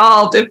would be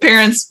solved if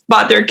parents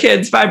bought their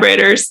kids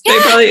vibrators. Yeah. They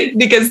probably,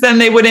 because then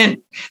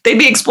they'd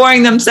be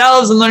exploring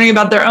themselves and learning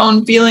about their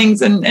own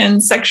feelings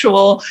and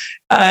sexual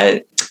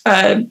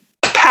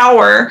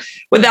power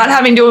without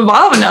having to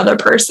involve another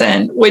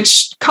person,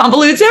 which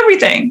convolutes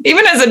everything.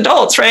 Even as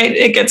adults, right?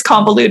 It gets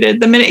convoluted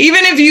the minute,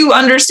 even if you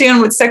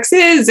understand what sex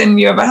is and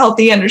you have a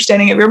healthy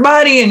understanding of your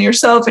body and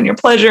yourself and your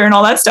pleasure and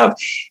all that stuff,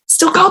 it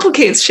still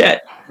complicates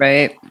shit.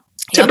 Right.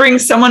 To bring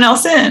someone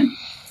else in.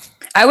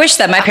 I wish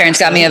that my parents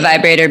got me a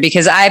vibrator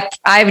because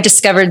I've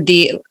discovered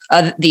the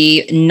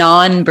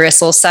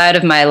non-bristle side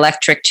of my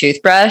electric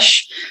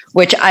toothbrush,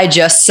 which I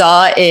just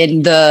saw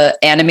in the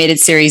animated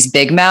series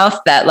Big Mouth.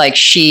 That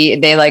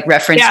they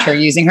referenced her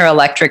using her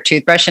electric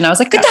toothbrush, and I was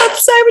like, "That's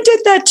I did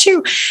that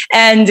too."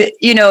 And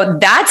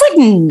that's like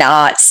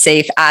not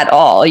safe at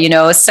all.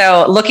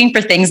 So looking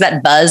for things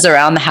that buzz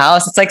around the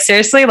house, it's like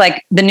seriously,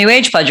 like the New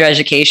Age pleasure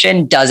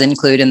education does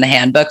include in the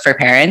handbook for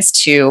parents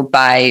to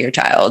buy your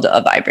child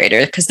a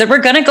vibrator because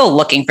we're going to go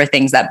looking for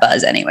things that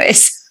buzz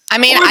anyways. I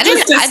mean,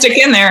 stick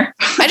in there.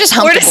 I just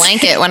humped a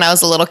blanket when I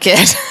was a little kid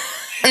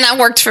and that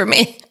worked for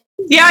me.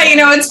 Yeah,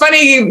 it's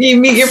funny. You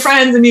meet your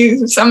friends and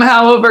you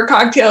somehow over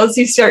cocktails,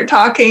 you start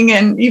talking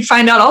and you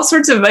find out all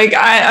sorts of a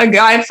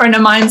guy friend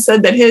of mine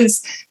said that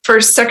his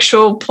first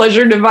sexual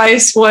pleasure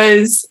device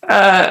was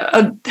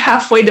a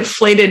halfway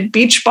deflated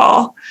beach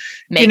ball.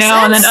 Makes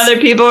sense. And then other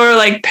people are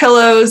like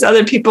pillows.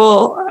 Other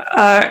people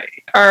are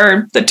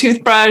the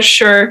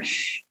toothbrush or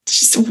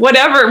just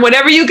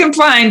whatever you can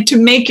find to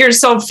make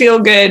yourself feel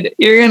good.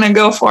 You're going to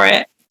go for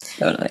it.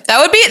 Totally. That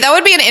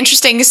would be an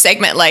interesting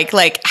segment. Like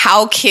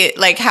how now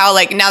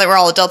that we're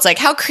all adults, like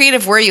how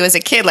creative were you as a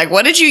kid? Like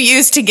what did you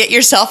use to get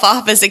yourself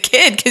off as a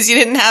kid? Because you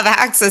didn't have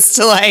access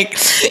to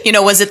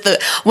was it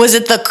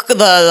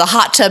the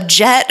hot tub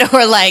jet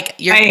or like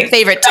your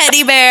favorite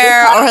teddy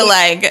bear or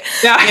like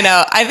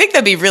I think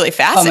that'd be really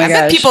fascinating.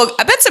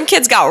 I bet some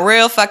kids got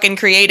real fucking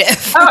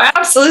creative. Oh,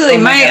 absolutely.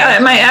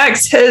 My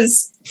ex,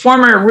 his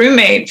former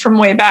roommate from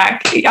way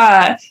back,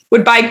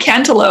 would buy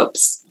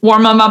cantaloupes,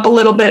 warm them up a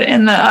little bit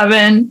in the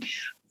oven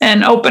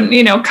and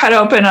cut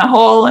open a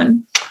hole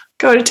and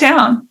go to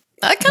town.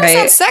 That kind of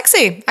sounds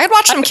sexy. I'd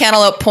watch some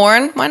cantaloupe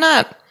porn. Why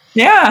not?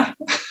 Yeah.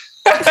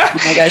 Oh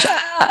my gosh.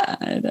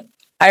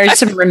 I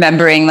just am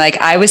remembering, like,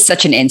 I was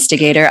such an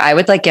instigator. I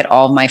would like get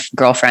all of my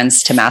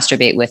girlfriends to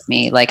masturbate with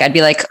me. Like, I'd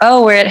be like,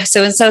 oh, we're at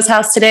so-and-so's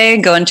house today,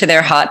 and go into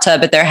their hot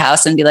tub at their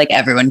house and be like,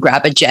 everyone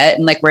grab a jet.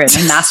 And like, we're in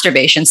a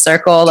masturbation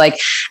circle. Like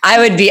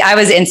I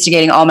was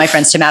instigating all my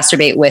friends to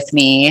masturbate with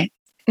me.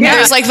 Yeah.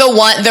 There's like the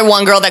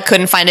one girl that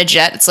couldn't find a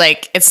jet. It's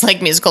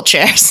like musical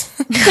chairs.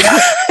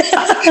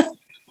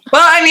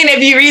 Well, I mean,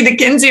 if you read the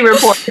Kinsey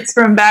reports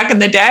from back in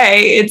the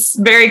day, it's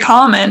very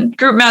common.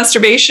 Group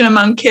masturbation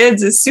among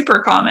kids is super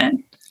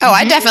common. Oh,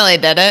 I definitely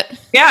did it.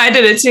 Yeah, I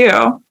did it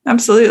too.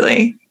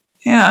 Absolutely.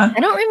 Yeah. I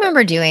don't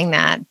remember doing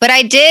that, but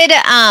I did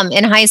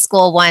in high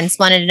school once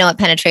wanted to know what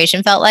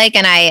penetration felt like.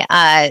 And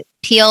I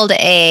peeled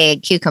a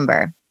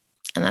cucumber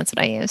and that's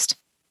what I used.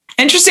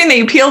 Interesting that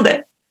you peeled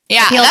it.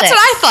 Yeah, that's what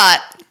I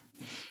thought.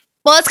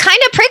 Well, it's kind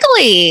of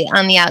prickly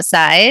on the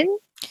outside.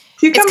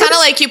 It's kind of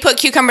like you put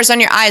cucumbers on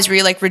your eyes. Were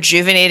you like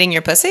rejuvenating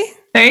your pussy?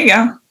 There you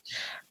go.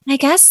 I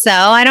guess so.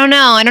 I don't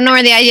know. I don't know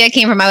where the idea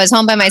came from. I was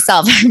home by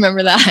myself. I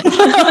remember that.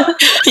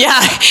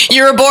 Yeah.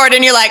 You were bored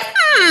and you're like,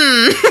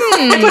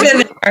 Put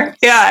it in there.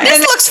 Yeah. This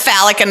looks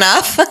phallic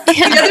enough.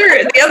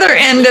 The other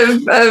end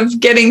of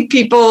getting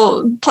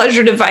people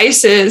pleasure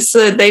devices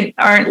so that they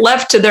aren't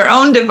left to their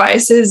own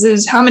devices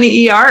is how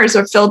many ERs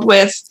are filled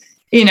with,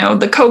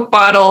 the Coke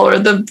bottle or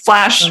the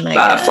flash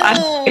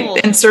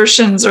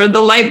insertions or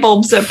the light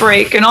bulbs that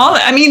break and all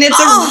that. I mean,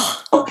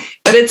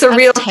 it's a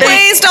real thing.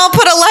 Please don't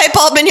put a light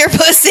bulb in your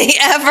pussy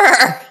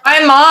ever.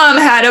 My mom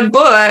had a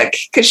book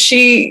because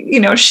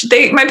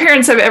my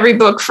parents have every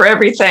book for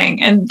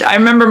everything. And I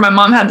remember my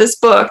mom had this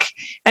book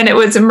and it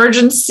was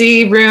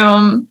emergency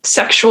room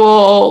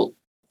sexual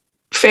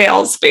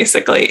fails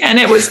basically. And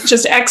it was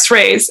just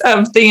x-rays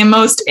of the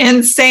most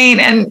insane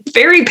and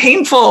very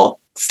painful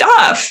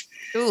stuff.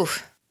 Ooh.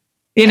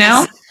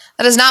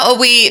 That is not what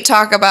we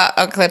talk about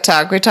on Clit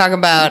Talk. We talk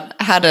about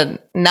how to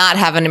not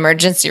have an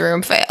emergency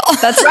room fail.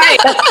 That's right.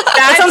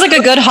 That sounds like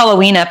a good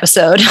Halloween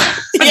episode.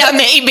 Yeah,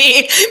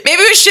 maybe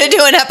we should do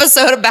an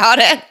episode about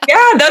it.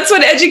 Yeah, that's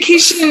what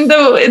education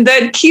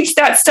that keeps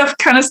that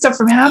kind of stuff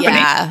from happening.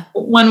 Yeah.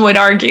 One would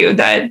argue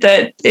that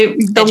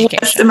the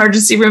less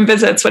emergency room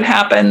visits would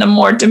happen, the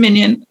more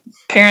dominion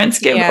parents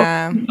give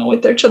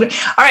with their children.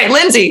 All right,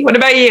 Lindsay, what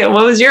about you?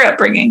 What was your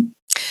upbringing?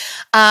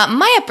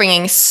 My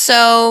upbringing.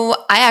 So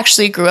I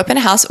actually grew up in a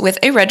house with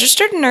a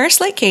registered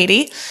nurse like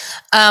Katie,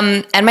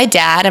 and my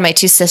dad and my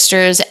two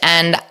sisters.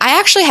 And I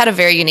actually had a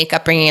very unique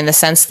upbringing in the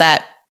sense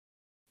that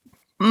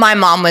my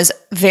mom was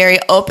very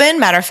open.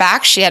 Matter of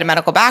fact, she had a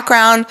medical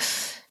background.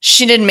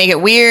 She didn't make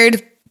it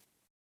weird.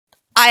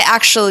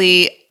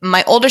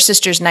 My older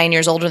sister's 9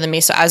 years older than me,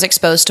 so I was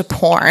exposed to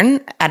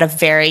porn at a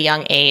very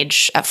young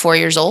age, at 4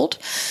 years old.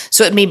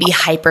 So it made me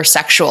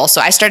hypersexual. So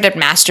I started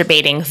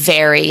masturbating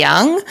very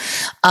young.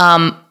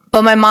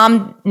 But my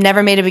mom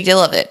never made a big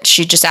deal of it.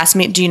 She just asked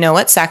me, do you know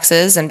what sex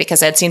is? And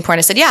because I'd seen porn,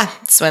 I said, yeah,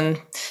 it's when,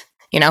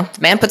 the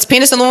man puts a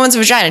penis in the woman's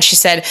vagina. And she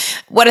said,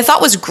 what I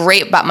thought was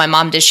great about my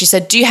mom she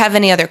said, do you have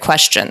any other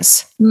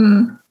questions?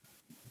 Mm.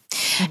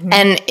 Mm-hmm.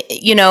 And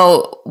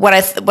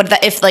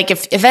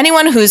if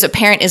anyone who's a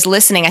parent is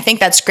listening, I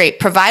think that's great.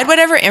 Provide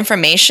whatever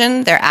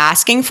information they're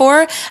asking for,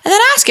 and then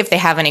ask if they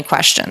have any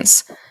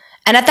questions.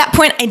 And at that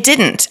point, I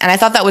didn't, and I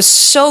thought that was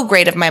so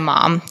great of my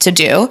mom to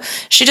do.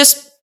 She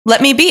just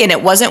let me be, and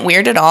it wasn't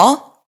weird at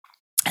all.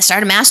 I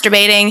started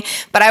masturbating,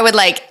 but I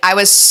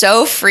was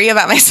so free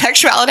about my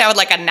sexuality. I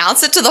would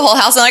announce it to the whole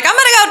house. I'm like, I'm going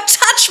to go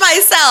touch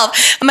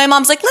myself. And my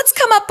mom's like, let's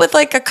come up with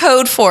a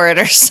code for it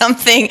or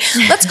something.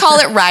 Let's call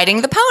it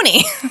riding the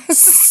pony.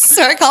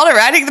 So I called it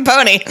riding the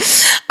pony.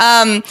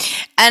 And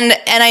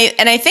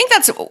I think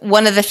that's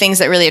one of the things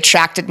that really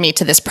attracted me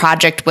to this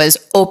project was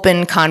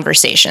open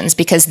conversations,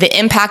 because the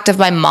impact of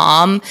my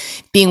mom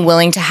being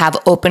willing to have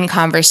open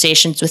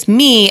conversations with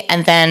me,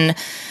 and then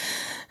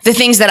the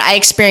things that I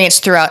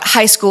experienced throughout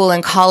high school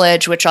and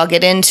college, which I'll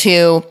get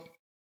into,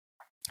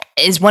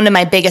 is one of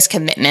my biggest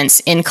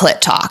commitments in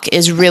Clit Talk,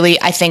 is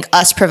really, I think,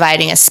 us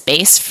providing a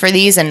space for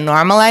these and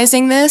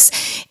normalizing this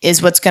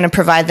is what's going to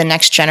provide the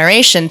next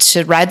generation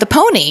to ride the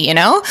pony, you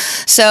know?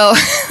 So,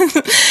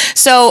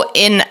 so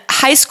in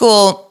high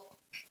school,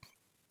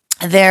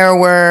 there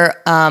were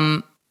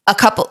a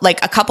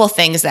couple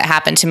things that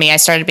happened to me. I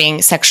started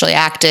being sexually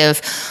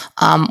active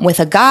with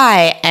a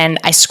guy, and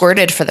I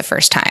squirted for the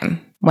first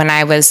time when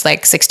I was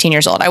like 16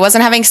 years old. I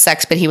wasn't having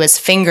sex, but he was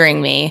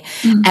fingering me,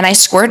 and I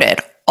squirted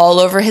all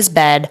over his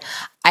bed.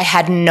 I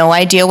had no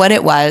idea what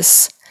it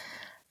was.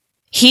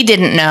 He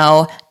didn't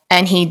know,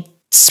 and he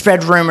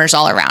spread rumors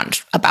all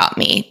around about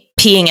me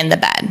peeing in the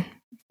bed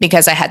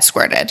because I had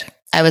squirted.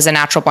 I was a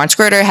natural born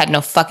squirter, had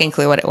no fucking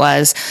clue what it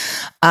was.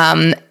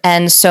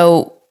 And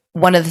so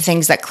one of the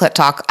things that Clit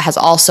Talk has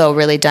also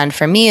really done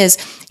for me is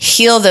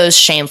heal those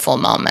shameful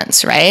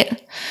moments,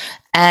 right?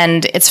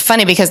 And it's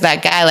funny because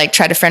that guy like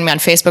tried to friend me on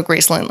Facebook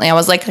recently. I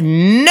was like,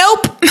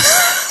 nope,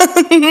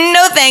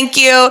 no, thank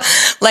you.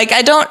 Like,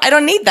 I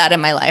don't need that in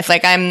my life.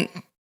 Like I've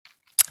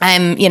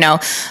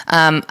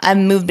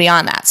moved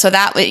beyond that. So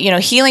that,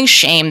 healing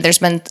shame, there's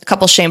been a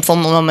couple shameful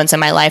moments in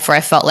my life where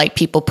I felt like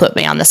people put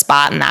me on the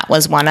spot, and that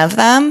was one of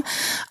them.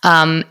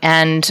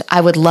 And I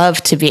would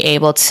love to be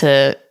able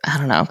to,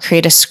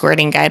 create a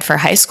squirting guide for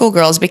high school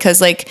girls,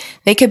 because like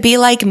they could be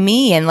like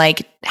me and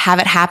like have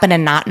it happen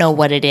and not know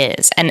what it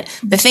is. And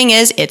the thing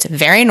is, it's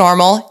very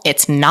normal.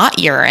 It's not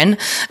urine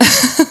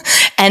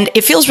and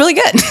it feels really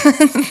good.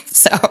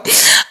 So,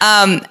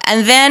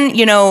 and then,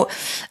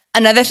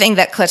 another thing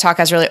that Clit Talk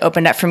has really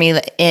opened up for me,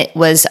 it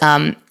was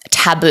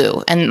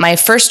taboo. And my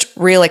first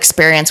real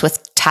experience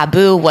with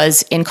taboo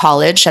was in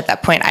college. At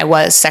that point, I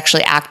was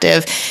sexually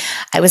active.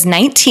 I was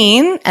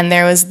 19, and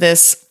there was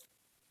this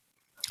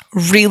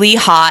really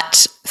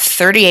hot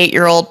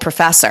 38-year-old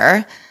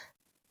professor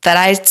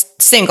that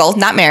single,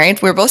 not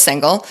married, we were both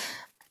single,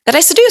 that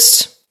I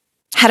seduced.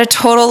 Had a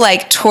total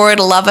like torrid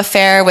love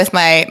affair with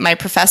my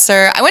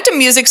professor. I went to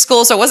music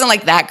school, so it wasn't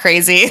like that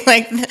crazy.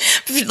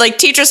 Like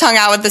teachers hung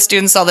out with the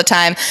students all the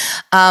time.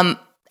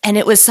 And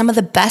it was some of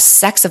the best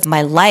sex of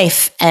my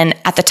life. And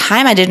at the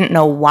time I didn't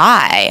know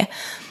why,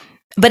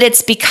 but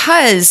it's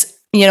because,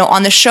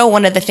 on the show,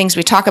 one of the things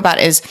we talk about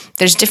is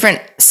there's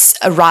different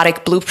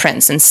erotic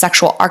blueprints and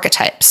sexual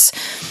archetypes.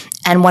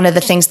 And one of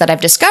the things that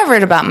I've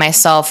discovered about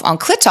myself on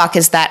Clit Talk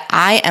is that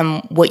I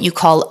am what you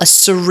call a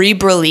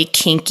cerebrally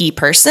kinky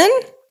person.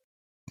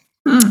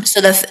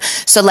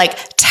 So like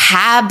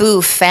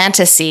taboo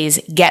fantasies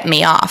get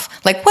me off.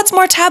 Like, what's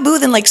more taboo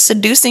than like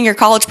seducing your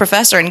college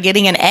professor and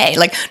getting an A?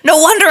 Like, no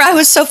wonder I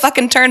was so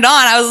fucking turned on.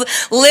 I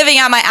was living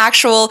out my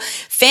actual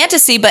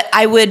fantasy, but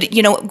I would,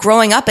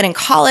 growing up and in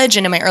college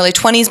and in my early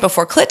 20s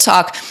before Clit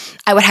Talk,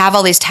 I would have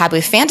all these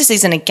taboo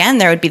fantasies. And again,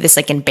 there would be this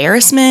like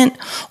embarrassment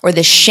or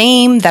this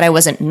shame that I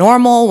wasn't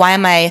normal. Why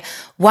am I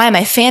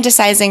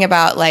fantasizing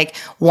about like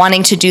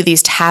wanting to do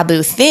these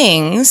taboo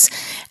things?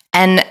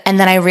 And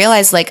then I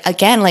realized like,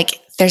 again, like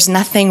there's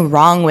nothing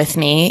wrong with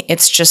me.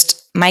 It's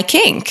just my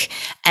kink.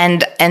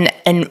 And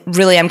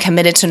really I'm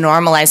committed to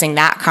normalizing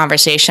that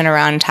conversation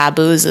around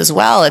taboos as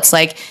well. It's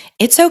like,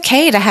 it's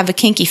okay to have a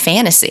kinky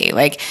fantasy.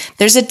 Like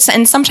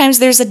and sometimes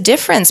there's a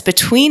difference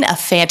between a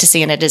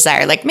fantasy and a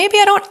desire. Like maybe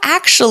I don't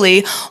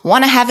actually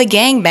want to have a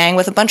gangbang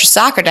with a bunch of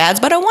soccer dads,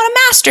 but I want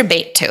to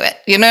masturbate to it.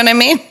 You know what I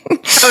mean?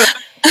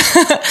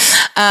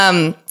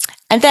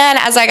 And then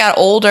as I got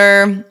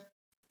older,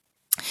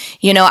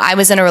 I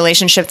was in a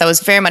relationship that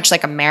was very much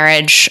like a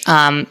marriage.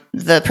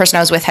 The person I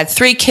was with had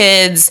 3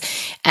 kids,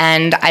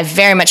 and I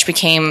very much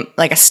became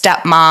like a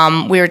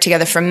stepmom. We were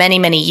together for many,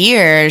 many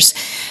years.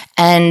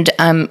 And,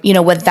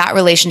 what that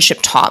relationship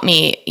taught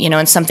me,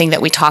 and something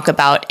that we talk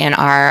about in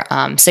our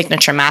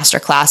signature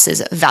masterclass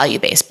is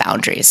value-based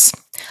boundaries.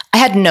 I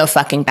had no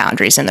fucking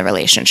boundaries in the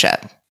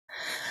relationship.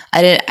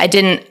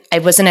 I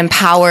wasn't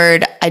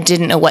empowered. I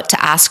didn't know what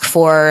to ask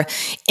for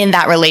in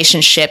that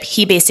relationship.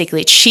 He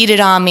basically cheated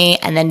on me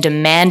and then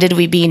demanded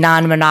we be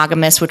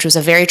non-monogamous, which was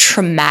a very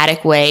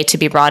traumatic way to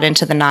be brought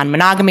into the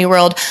non-monogamy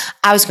world.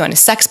 I was going to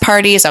sex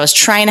parties. I was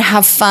trying to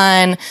have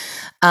fun.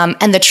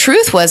 And the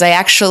truth was I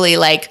actually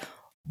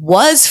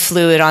was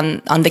fluid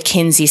on the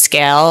Kinsey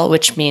scale,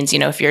 which means,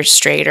 if you're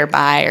straight or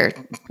bi or,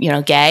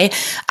 gay,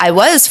 I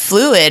was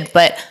fluid,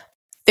 but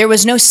there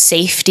was no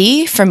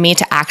safety for me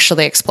to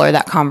actually explore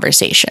that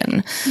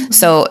conversation. Mm-hmm.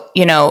 So,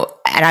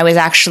 and I was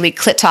actually,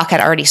 Clit Talk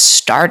had already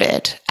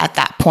started at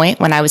that point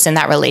when I was in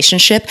that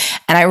relationship.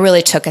 And I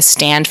really took a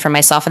stand for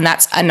myself. And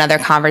that's another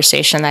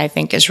conversation that I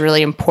think is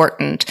really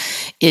important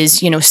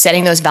is,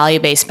 setting those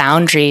value-based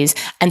boundaries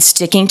and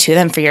sticking to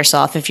them for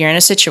yourself. If you're in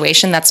a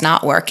situation that's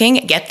not working,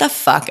 get the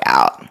fuck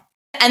out.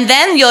 And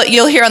then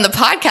you'll hear on the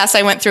podcast,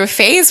 I went through a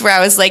phase where I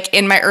was like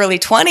in my early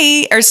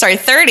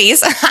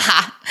 30s,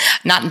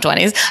 not in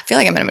 20s. I feel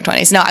like I'm in my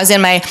 20s. No, I was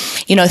in my,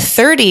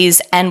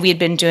 30s, and we had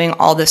been doing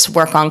all this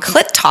work on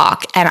Clit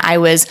Talk, and I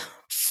was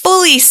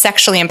fully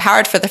sexually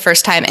empowered for the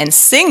first time and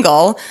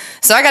single.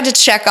 So I got to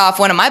check off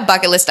one of my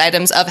bucket list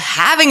items of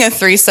having a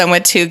threesome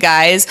with two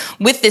guys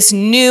with this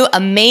new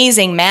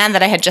amazing man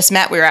that I had just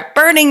met. We were at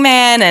Burning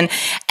Man,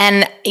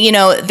 and you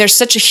know, there's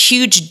such a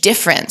huge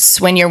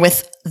difference when you're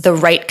with the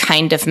right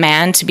kind of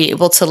man to be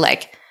able to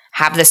like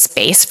have the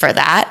space for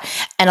that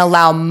and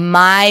allow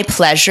my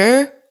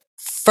pleasure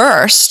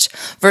first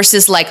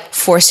versus like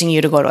forcing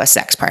you to go to a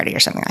sex party or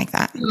something like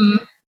that.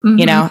 Mm-hmm.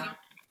 You know?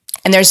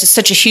 And there's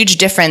such a huge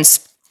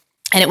difference.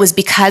 And it was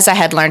because I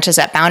had learned to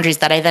set boundaries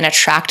that I then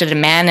attracted a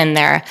man in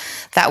there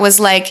that was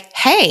like,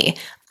 hey,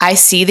 I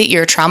see that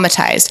you're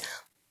traumatized.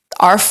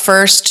 Our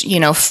first, you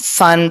know,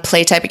 fun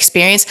play type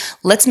experience,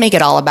 let's make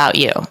it all about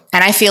you.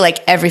 And I feel like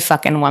every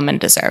fucking woman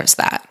deserves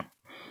that.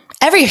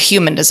 Every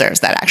human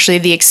deserves that, actually.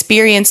 The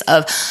experience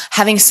of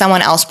having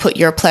someone else put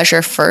your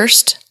pleasure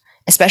first,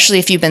 especially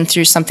if you've been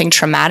through something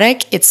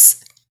traumatic,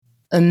 it's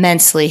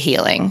immensely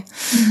healing.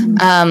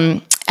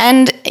 Mm-hmm.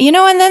 And, you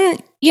know, and then,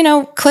 you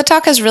know, Clit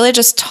Talk has really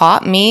just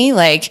taught me,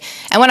 like,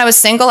 and when I was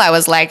single, I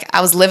was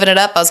living it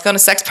up. I was going to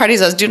sex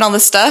parties. I was doing all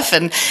this stuff.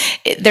 And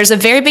there's a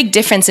very big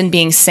difference in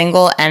being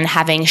single and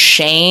having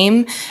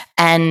shame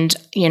and,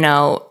 you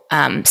know,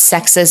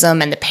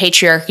 sexism and the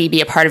patriarchy be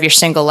a part of your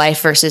single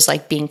life versus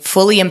like being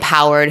fully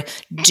empowered,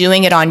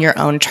 doing it on your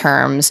own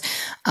terms.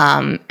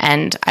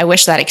 And I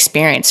wish that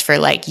experience for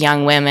like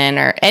young women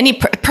or any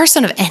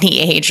person of any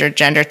age or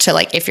gender to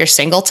like, if you're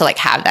single, to like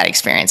have that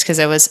experience, because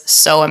it was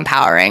so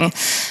empowering.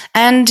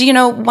 And, you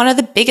know, one of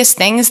the biggest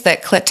things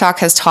that Clit Talk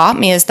has taught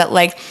me is that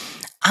like,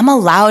 I'm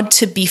allowed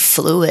to be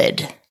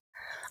fluid.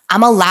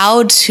 I'm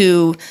allowed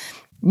to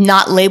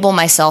not label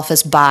myself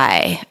as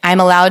bi. I'm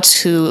allowed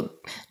to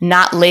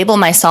not label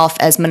myself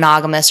as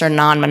monogamous or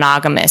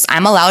non-monogamous.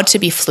 I'm allowed to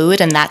be fluid,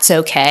 and that's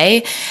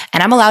okay.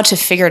 And I'm allowed to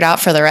figure it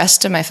out for the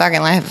rest of my fucking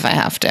life if I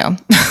have to.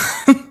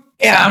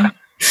 Yeah.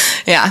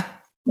 Yeah.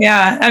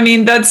 Yeah. I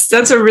mean, that's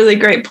a really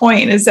great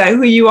point, is that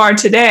who you are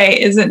today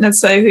isn't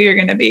necessarily who you're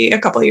going to be a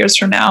couple of years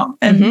from now.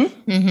 And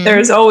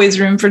there's always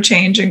room for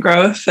change and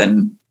growth.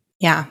 And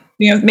yeah,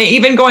 you know,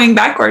 even going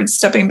backwards,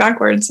 stepping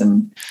backwards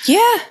and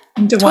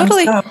into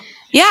totally. one step.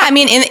 Yeah, I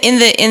mean, in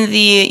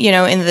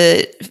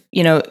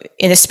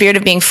the spirit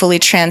of being fully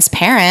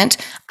transparent,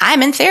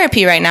 I'm in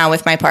therapy right now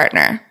with my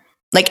partner.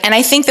 Like, and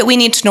I think that we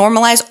need to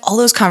normalize all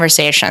those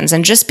conversations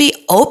and just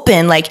be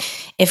open. Like,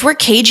 if we're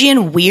cagey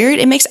and weird,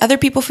 it makes other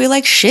people feel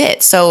like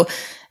shit. So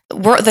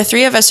the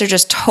three of us are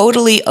just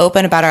totally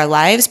open about our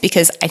lives,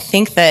 because I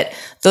think that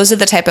those are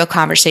the type of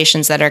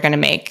conversations that are going to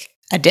make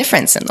a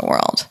difference in the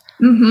world.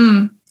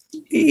 Mm-hmm.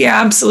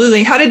 Yeah,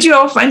 absolutely. How did you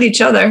all find each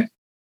other?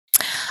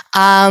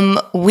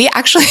 We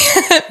actually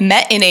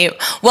met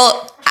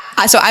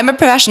so I'm a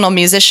professional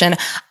musician.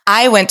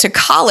 I went to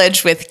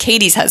college with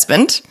Katie's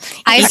husband.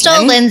 I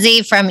stole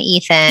Lindsay from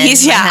Ethan.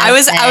 I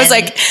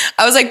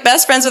was like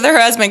best friends with her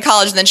husband in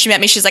college. And then she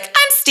met me. She's like,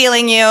 I'm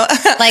stealing you.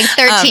 Like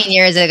 13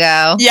 years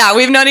ago. Yeah.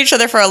 We've known each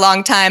other for a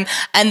long time.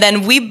 And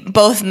then we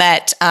both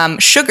met,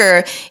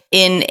 Sugar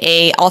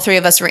all three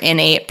of us were in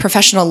a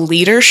professional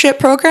leadership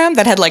program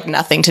that had like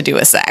nothing to do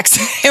with sex.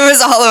 It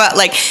was all about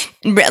like,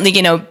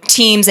 you know,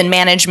 teams and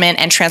management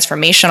and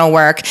transformational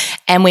work.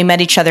 And we met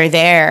each other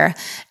there.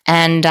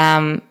 And,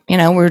 you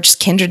know, we're just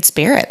kindred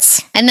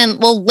spirits. And then,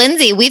 well,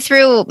 Lindsay, we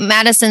threw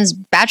Madison's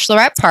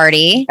bachelorette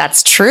party.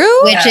 That's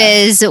true. Which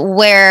is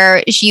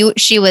where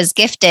she was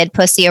gifted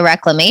Pussy a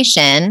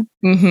Reclamation.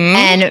 Mm-hmm.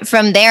 And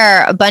from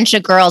there, a bunch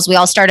of girls, we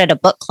all started a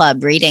book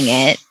club reading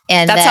it.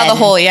 And that's how the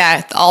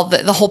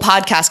whole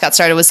podcast got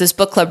started, was this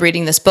book club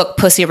reading this book,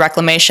 Pussy a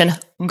Reclamation.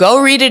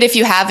 Go read it if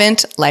you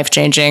haven't.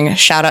 Life-changing.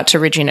 Shout out to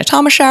Regina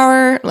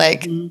Thomashauer.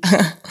 Like,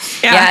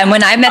 yeah. And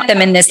when I met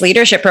them in this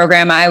leadership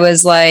program, I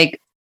was like,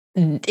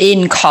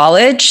 in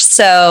college.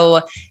 So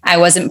I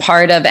wasn't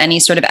part of any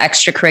sort of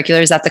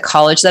extracurriculars at the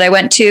college that I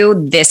went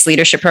to. This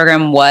leadership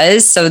program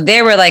was. So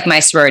they were like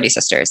my sorority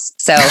sisters.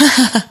 So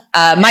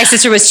my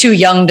sister was too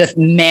young to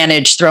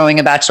manage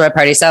throwing a bachelorette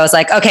party. So I was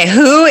like,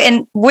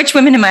 okay, which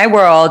women in my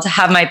world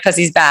have my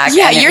pussy's back?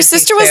 Yeah, your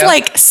sister was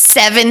like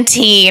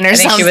 17 or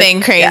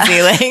something crazy.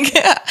 Yeah. Like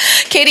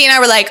Katie and I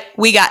were like,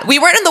 we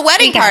weren't in the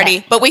wedding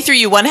party, but we threw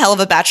you one hell of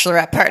a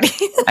bachelorette party.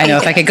 I know,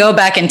 if I could go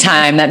back in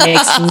time, that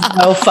makes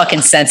no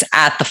fucking sense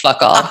at the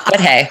fuck all. But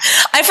hey,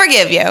 I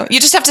forgive you.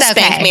 You just have to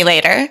spank me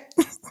later.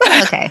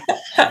 Okay.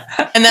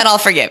 And then I'll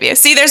forgive you.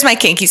 See, there's my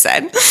kinky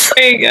side.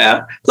 There you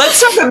go.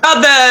 Let's talk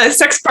about the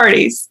sex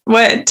parties.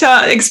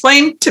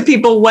 Explain to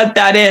people what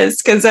that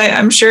is, because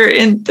I'm sure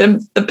in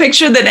the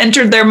picture that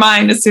entered their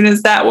mind as soon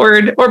as that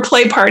word, or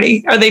play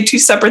party, are they two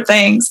separate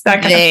things?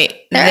 That kind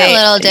they're a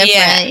little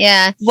different.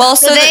 Yeah. Well,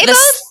 so they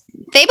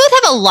both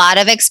have a lot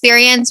of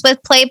experience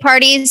with play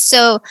parties.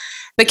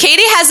 But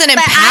Katie has an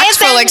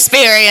impactful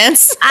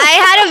experience. I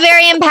had a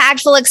very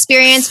impactful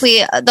experience.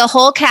 The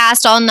whole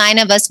cast, all 9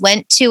 of us,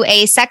 went to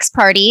a sex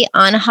party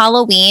on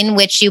Halloween,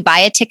 which you buy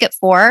a ticket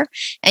for,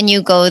 and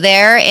you go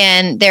there,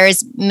 and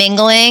there's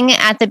mingling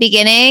at the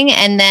beginning,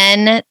 and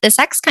then the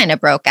sex kind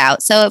of broke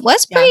out. So it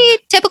was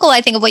pretty typical,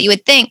 I think, of what you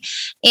would think.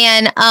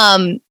 And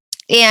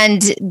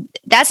and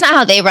that's not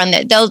how they run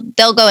their,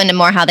 they'll go into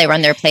more how they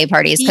run their play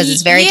parties because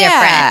it's very different.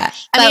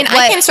 I mean,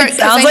 I can sort of,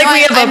 sounds like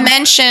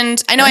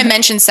I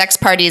mentioned sex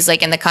parties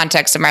like in the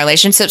context of my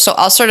relationship. So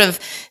I'll sort of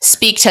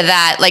speak to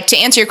that. Like to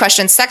answer your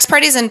question, sex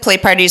parties and play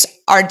parties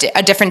are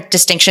a different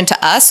distinction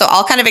to us. So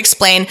I'll kind of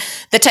explain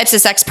the types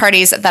of sex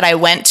parties that I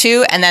went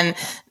to, and then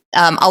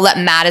I'll let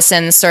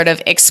Madison sort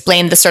of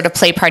explain the sort of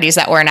play parties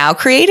that we're now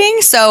creating.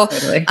 So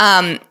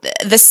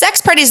the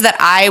sex parties that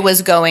I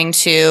was going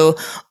to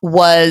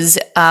was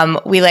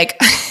we like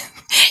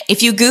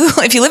if you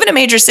live in a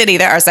major city,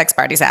 there are sex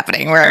parties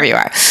happening wherever you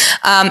are.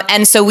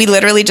 And so we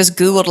literally just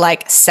Googled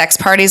like sex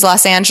parties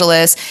Los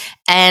Angeles,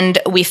 and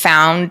we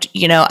found,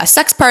 a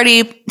sex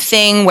party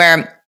thing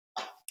where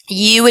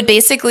you would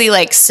basically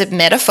like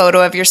submit a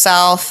photo of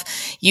yourself,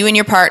 you and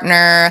your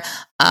partner.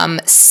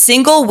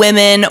 Single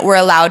women were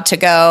allowed to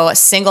go.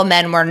 Single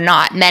men were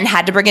not. Men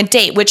had to bring a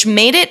date, which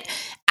made it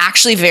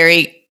actually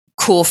very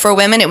cool for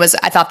women.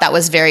 I thought that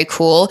was very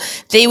cool.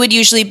 They would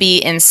usually be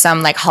in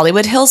some like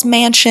Hollywood Hills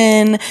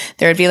mansion.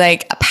 There would be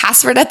like a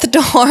password at the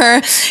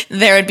door.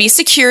 There would be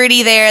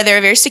security there. They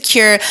were very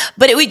secure,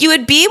 but you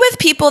would be with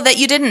people that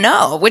you didn't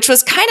know, which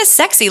was kind of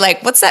sexy.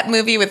 Like what's that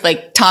movie with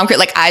like Tom Cruise,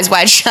 like Eyes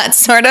Wide Shut,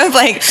 sort of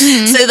like,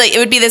 so like it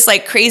would be this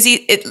like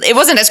crazy, it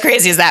wasn't as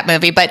crazy as that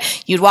movie,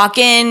 but you'd walk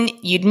in,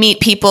 you'd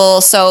meet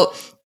people. So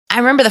I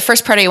remember the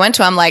first party I went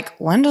to, I'm like,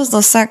 when does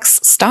the sex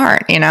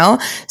start?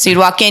 So you'd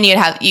walk in,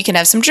 you can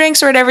have some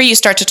drinks or whatever. You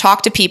start to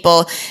talk to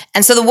people.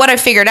 And so what I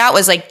figured out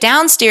was like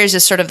downstairs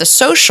is sort of the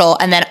social,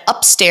 and then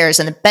upstairs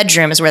in the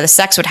bedroom is where the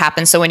sex would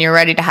happen. So when you're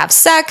ready to have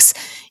sex,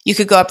 you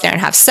could go up there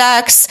and have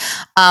sex.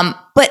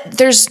 But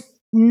there's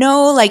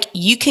no, like,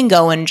 you can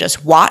go and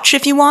just watch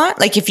if you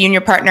want. Like if you and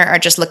your partner are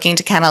just looking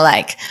to kind of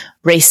like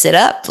race it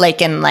up,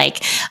 like, and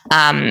like,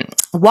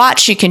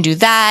 watch, you can do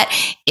that,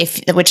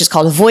 which is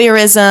called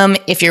voyeurism.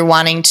 If you're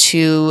wanting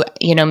to,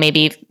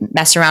 maybe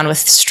mess around with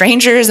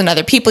strangers and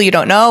other people you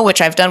don't know,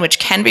 which I've done, which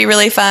can be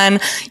really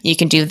fun, you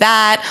can do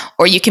that.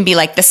 Or you can be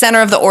like the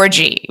center of the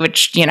orgy,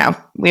 which,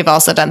 we've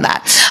also done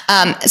that.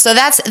 So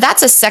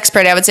that's a sex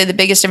party. I would say the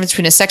biggest difference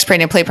between a sex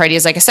party and a play party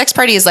is like a sex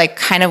party is like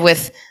kind of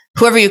with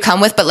whoever you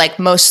come with, but like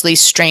mostly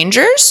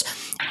strangers.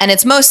 And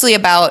it's mostly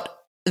about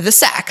the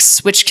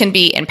sex, which can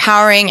be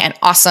empowering and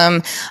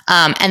awesome.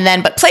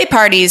 But play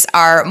parties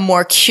are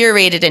more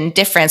curated and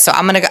different. So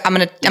I'm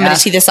gonna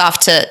tee this off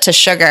to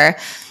Sugar.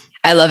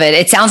 I love it.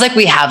 It sounds like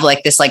we have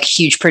like this like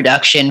huge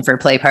production for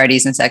play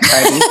parties and sex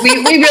parties. We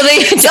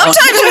really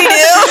sometimes we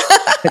do,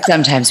 but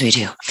sometimes we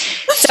do.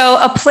 So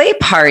a play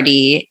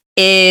party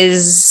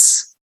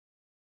is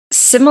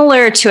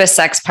similar to a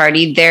sex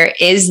party. There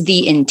is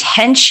the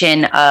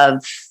intention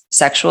of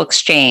sexual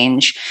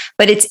exchange,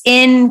 but it's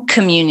in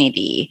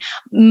community.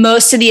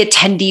 Most of the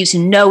attendees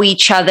know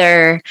each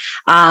other.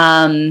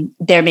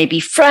 There may be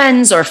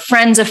friends or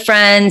friends of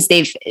friends.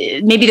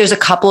 Maybe there's a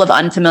couple of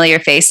unfamiliar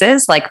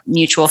faces, like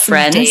mutual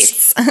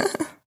friends.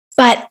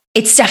 But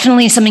it's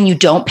definitely something you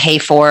don't pay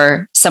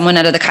for. Someone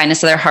out of the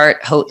kindness of their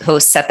heart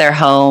hosts at their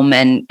home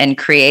and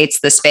creates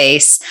the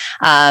space.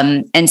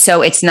 And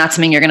so it's not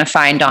something you're going to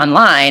find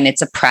online.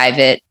 It's a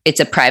private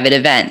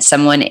event.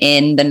 Someone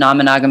in the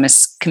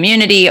non-monogamous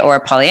community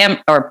or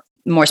or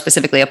more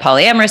specifically a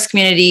polyamorous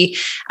community,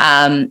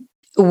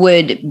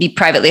 would be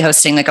privately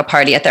hosting like a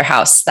party at their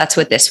house. That's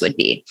what this would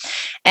be.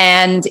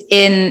 And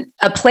in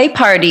a play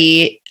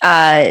party,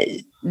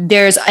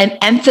 there's an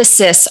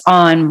emphasis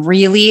on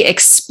really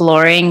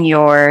exploring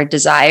your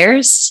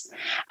desires.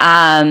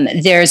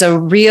 There's a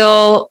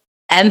real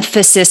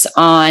emphasis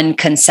on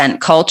consent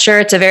culture.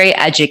 It's a very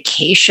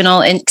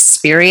educational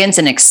experience,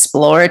 an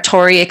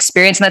exploratory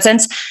experience in that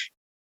sense.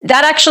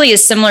 That actually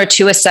is similar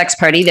to a sex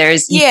party. You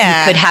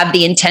could have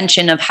the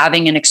intention of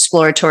having an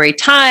exploratory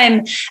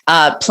time,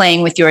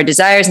 playing with your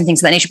desires and things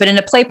of that nature. But in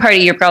a play party,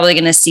 you're probably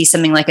going to see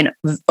something like an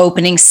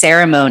opening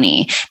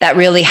ceremony that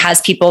really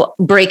has people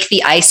break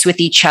the ice with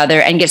each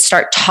other and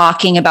start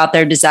talking about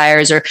their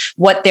desires or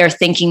what they're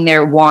thinking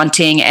they're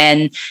wanting.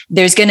 And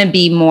there's going to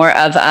be more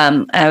of,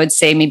 I would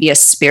say maybe a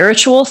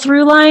spiritual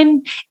through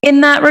line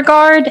in that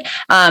regard.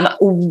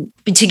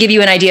 To give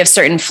you an idea of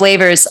certain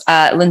flavors,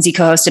 Lindsay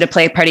co-hosted a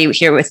play party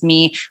here with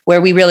me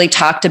where we really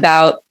talked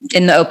about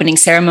in the opening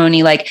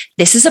ceremony, like,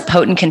 this is a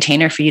potent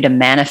container for you to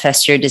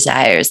manifest your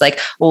desires. Like,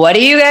 what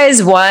do you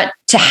guys want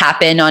to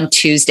happen on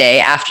Tuesday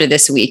after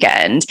this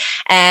weekend?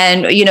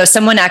 And,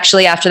 someone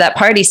actually after that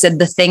party said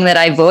the thing that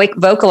I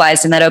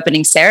vocalized in that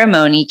opening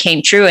ceremony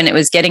came true, and it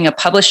was getting a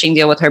publishing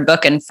deal with her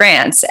book in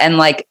France, and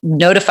like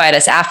notified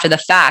us after the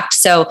fact.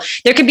 So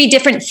there could be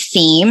different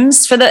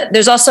themes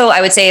there's also,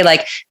 I would say,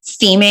 like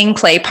theming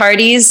play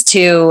parties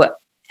to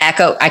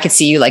echo. I could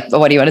see you like,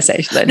 what do you want to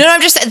say? No,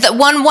 I'm just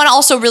one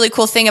also really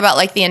cool thing about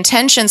like the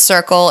intention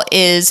circle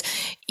is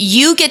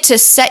you get to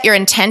set your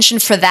intention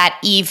for that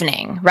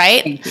evening,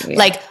 right? You, yeah.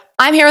 Like,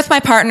 I'm here with my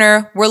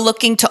partner. We're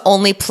looking to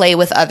only play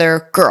with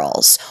other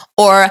girls.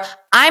 Or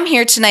I'm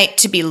here tonight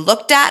to be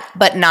looked at,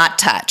 but not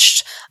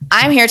touched.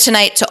 I'm here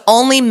tonight to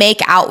only make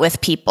out with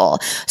people.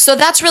 So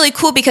that's really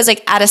cool because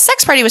like at a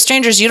sex party with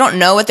strangers, you don't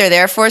know what they're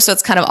there for. So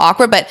it's kind of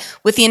awkward. But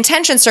with the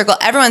intention circle,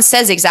 everyone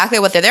says exactly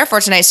what they're there for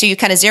tonight. So you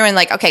kind of zero in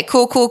like, okay,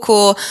 cool.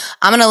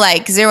 I'm going to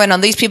like zero in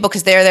on these people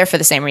because they're there for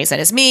the same reason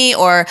as me.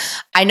 Or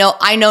I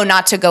know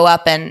not to go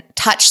up and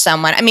touch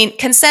someone. I mean,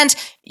 consent,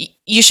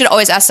 you should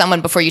always ask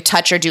someone before you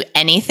touch or do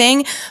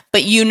anything,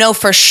 but you know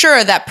for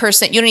sure that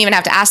person, you don't even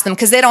have to ask them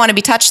because they don't want to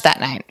be touched that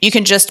night. You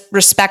can just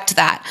respect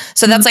that.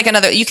 So that's like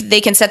another, they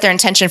can set their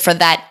intention for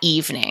that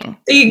evening.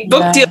 The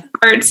book deal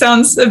part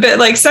sounds a bit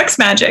like sex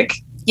magic.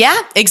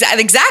 Yeah,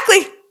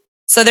 exactly.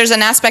 So there's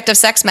an aspect of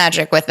sex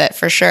magic with it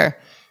for sure.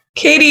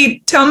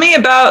 Katie, tell me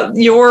about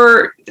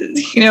your,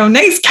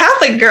 nice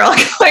Catholic girl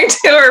going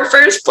to her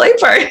first play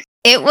party.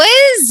 It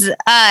was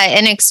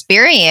an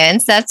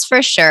experience, that's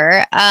for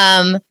sure.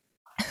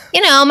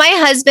 My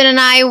husband and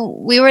I,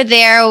 we were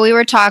there, we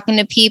were talking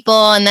to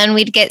people, and then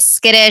we'd get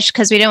skittish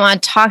because we didn't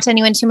want to talk to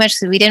anyone too much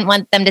because we didn't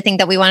want them to think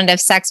that we wanted to have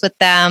sex with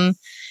them.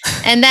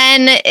 And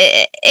then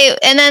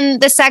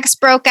the sex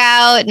broke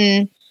out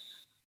and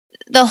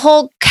the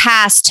whole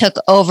cast took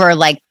over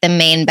like the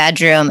main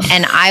bedroom.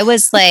 And I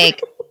was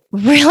like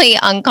really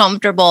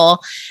uncomfortable.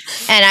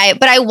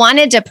 But I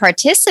wanted to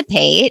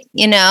participate,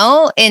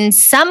 in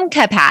some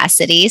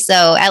capacity.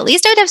 So at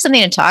least I would have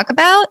something to talk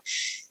about.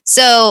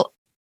 So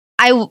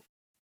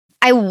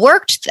I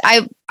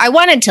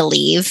wanted to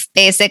leave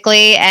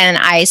basically. And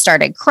I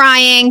started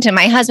crying to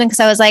my husband because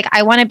I was like,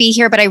 I want to be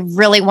here, but I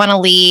really want to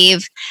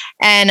leave.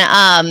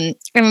 And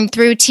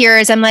through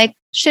tears, I'm like,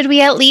 should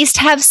we at least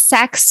have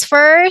sex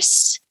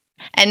first?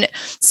 And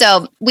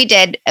so we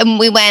did, and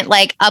we went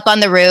like up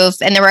on the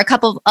roof, and there were a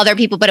couple of other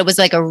people, but it was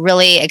like a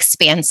really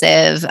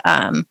expansive,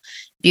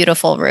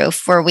 beautiful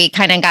roof where we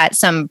kind of got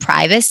some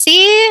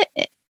privacy,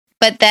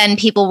 but then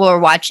people were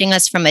watching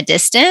us from a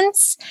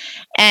distance.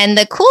 And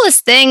the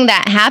coolest thing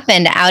that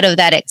happened out of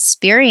that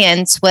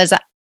experience was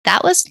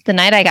that was the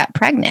night I got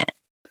pregnant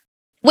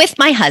with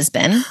my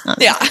husband.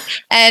 Yeah.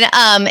 And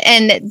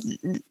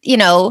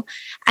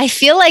I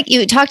feel like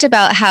you talked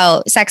about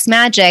how sex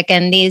magic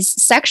and these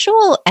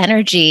sexual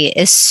energy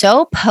is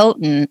so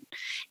potent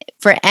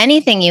for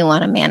anything you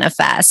want to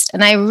manifest.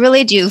 And I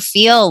really do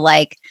feel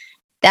like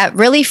that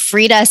really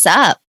freed us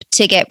up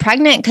to get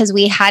pregnant because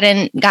we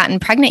hadn't gotten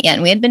pregnant yet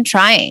and we had been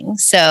trying.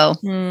 So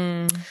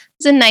it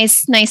was a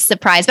nice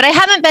surprise, but I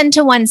haven't been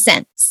to one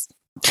since.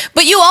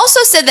 But you also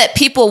said that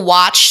people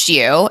watched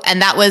you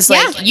and that was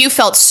like, you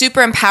felt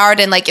super empowered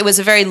and like, it was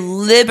a very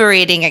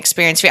liberating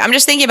experience for you. I'm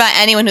just thinking about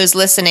anyone who's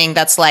listening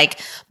that's like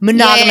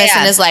monogamous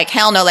and is like,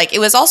 hell no. Like it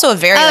was also a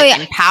very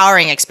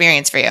empowering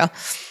experience for you.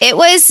 It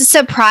was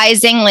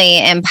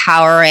surprisingly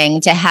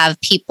empowering to have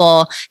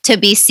people to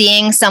be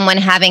seeing someone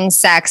having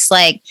sex,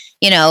 like,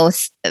 a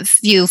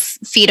few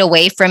feet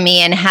away from me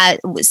and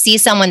see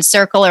someone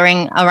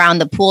circling around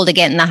the pool to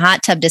get in the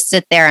hot tub to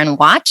sit there and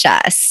watch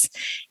us.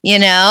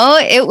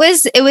 It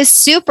was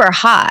super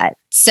hot.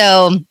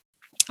 So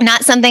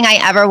not something I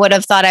ever would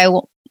have thought I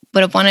would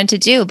have wanted to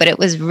do, but it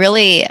was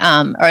really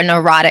an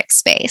erotic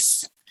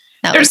space.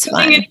 There's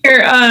something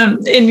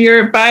in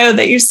your bio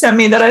that you sent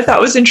me that I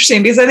thought was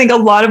interesting because I think a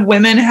lot of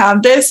women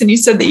have this. And you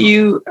said that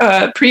you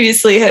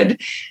previously had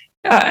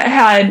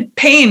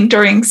pain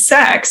during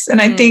sex. And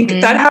I think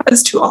that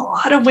happens to a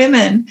lot of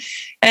women.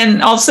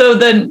 And also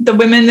the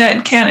women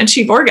that can't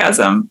achieve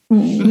orgasm,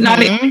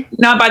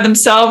 not by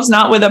themselves,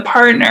 not with a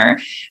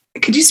partner.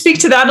 Could you speak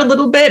to that a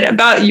little bit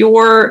about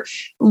your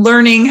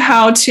learning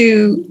how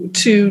to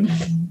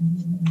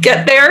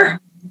get there?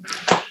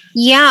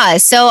 Yeah.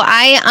 So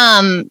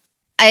I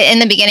in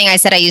the beginning, I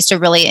said I used to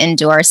really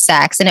endure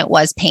sex and it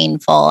was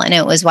painful and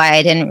it was why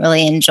I didn't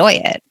really enjoy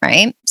it.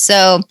 Right.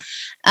 So,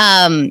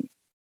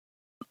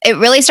 it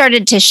really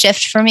started to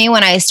shift for me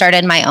when I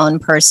started my own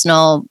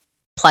personal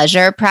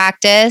pleasure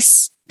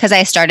practice because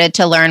I started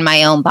to learn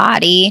my own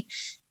body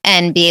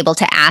and be able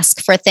to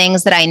ask for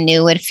things that I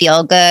knew would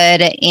feel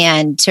good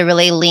and to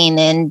really lean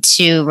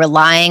into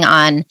relying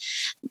on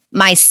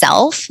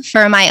myself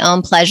for my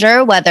own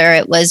pleasure, whether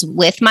it was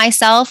with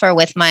myself or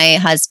with my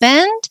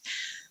husband.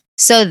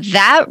 So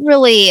that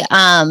really,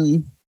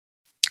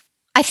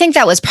 I think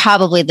that was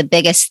probably the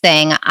biggest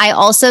thing. I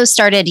also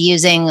started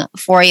using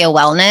Foria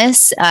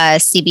Wellness,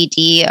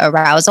 CBD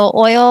arousal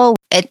oil,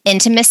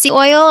 intimacy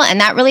oil, and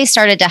that really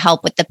started to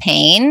help with the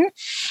pain.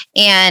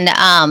 And,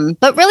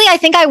 but really, I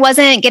think I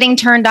wasn't getting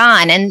turned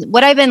on. And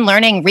what I've been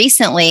learning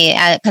recently,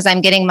 because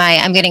I'm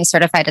getting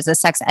certified as a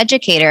sex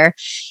educator,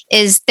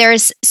 is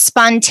there's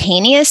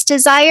spontaneous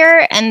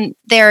desire and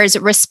there's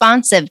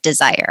responsive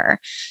desire.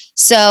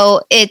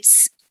 So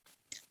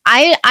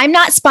I'm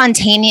not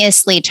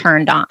spontaneously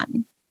turned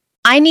on.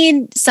 I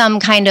need some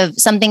kind of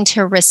something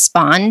to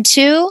respond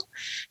to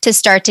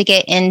start to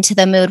get into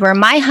the mood where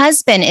my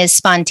husband is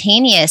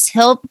spontaneous.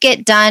 He'll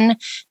get done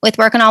with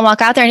work and I'll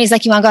walk out there and he's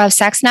like, you want to go have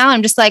sex now?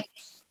 I'm just like,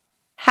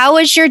 how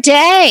was your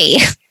day?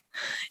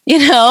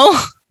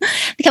 Can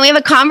we have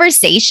a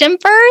conversation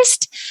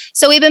first?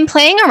 So we've been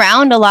playing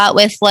around a lot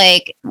with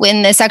like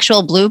when the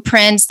sexual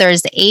blueprints,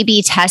 there's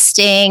A/B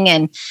testing,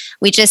 and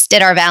we just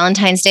did our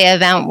Valentine's Day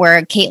event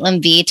where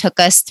Caitlin V took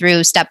us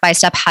through step by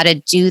step how to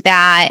do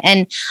that.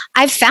 And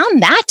I've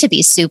found that to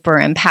be super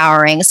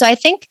empowering. So I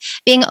think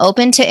being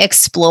open to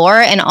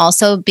explore and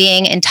also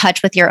being in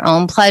touch with your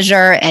own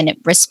pleasure and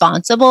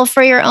responsible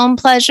for your own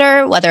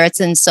pleasure, whether it's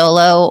in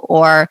solo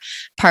or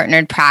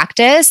partnered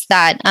practice,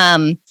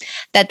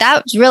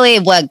 that's really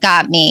what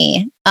got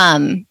me.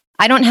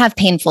 I don't have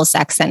painful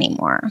sex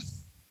anymore.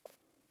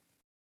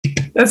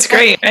 That's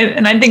great.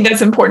 And I think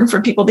that's important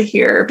for people to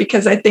hear,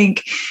 because I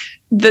think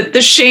that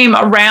the shame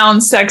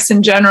around sex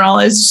in general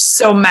is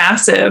so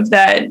massive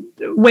that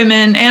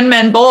women and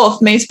men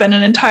both may spend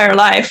an entire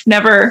life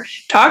never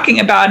talking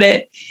about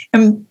it.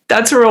 And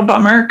that's a real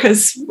bummer,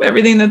 because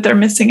everything that they're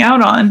missing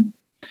out on,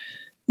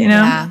 you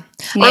know? Yeah.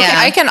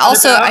 I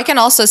can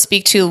also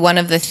speak to one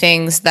of the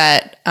things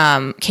that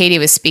Katie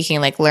was speaking,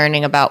 like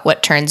learning about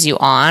what turns you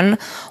on.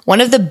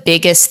 One of the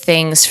biggest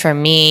things for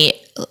me,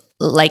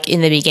 like in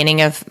the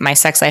beginning of my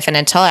sex life and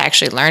until I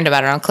actually learned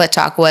about it on Clit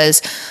Talk,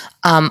 was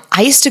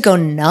I used to go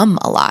numb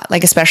a lot,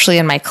 like especially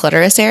in my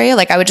clitoris area.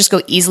 Like I would just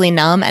go easily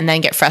numb and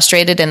then get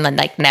frustrated and then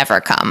like never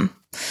come.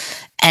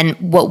 And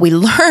what we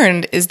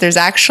learned is there's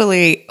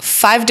actually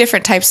 5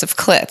 different types of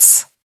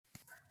clits.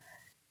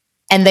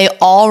 And they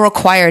all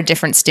require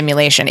different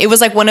stimulation. It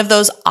was like one of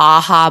those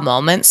aha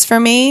moments for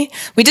me.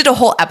 We did a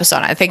whole episode.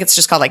 I think it's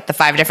just called like the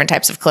 5 different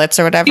types of clits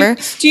or whatever.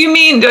 Do you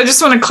mean, I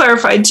just want to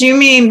clarify, do you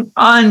mean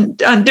on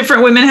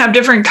different women have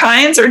different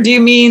kinds, or do you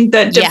mean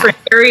that different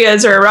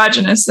areas are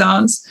erogenous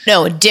zones?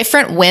 No,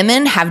 different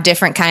women have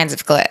different kinds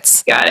of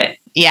clits. Got it.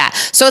 Yeah.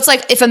 So it's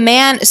like if a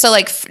man, so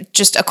like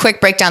just a quick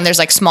breakdown, there's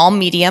like small,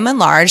 medium, and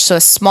large. So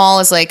a small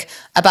is like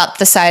about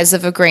the size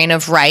of a grain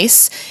of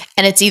rice,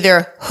 and it's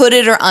either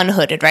hooded or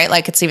unhooded, right?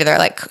 Like it's either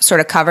like sort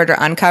of covered or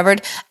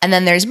uncovered. And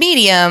then there's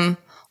medium,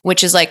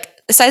 which is like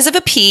the size of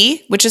a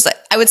pea, which is like,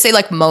 I would say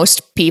like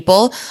most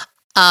people.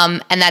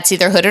 And that's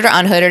either hooded or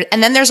unhooded.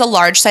 And then there's a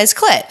large size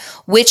clit,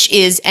 which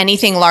is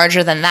anything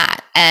larger than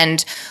that.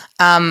 And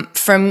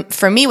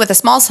for me with a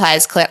small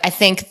size clit, I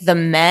think the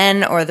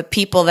men or the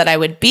people that I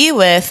would be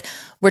with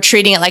were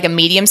treating it like a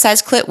medium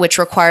sized clit, which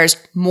requires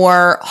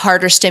more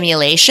harder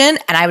stimulation.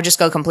 And I would just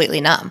go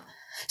completely numb.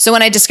 So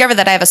when I discovered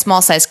that I have a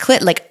small size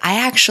clit, like I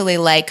actually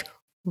like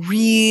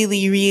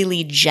really,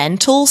 really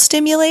gentle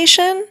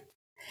stimulation.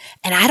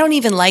 And I don't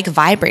even like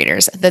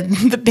vibrators.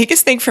 The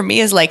biggest thing for me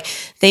is like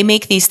they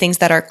make these things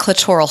that are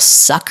clitoral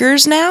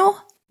suckers now.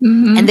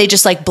 Mm-hmm. And they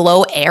just like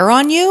blow air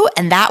on you.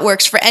 And that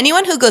works for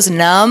anyone who goes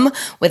numb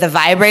with a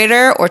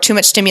vibrator or too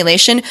much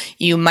stimulation.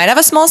 You might have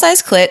a small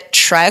size clit.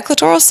 Try a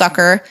clitoral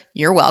sucker.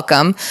 You're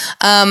welcome.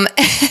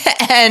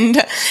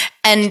 And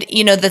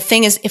you know, the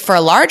thing is, for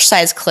a large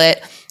size clit,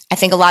 I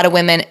think a lot of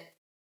women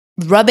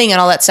rubbing and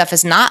all that stuff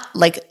is not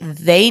like,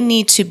 they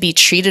need to be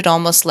treated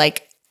almost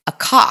like a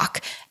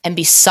cock and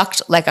be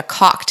sucked like a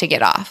cock to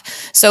get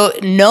off. So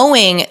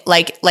knowing,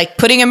 like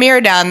putting a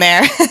mirror down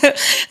there,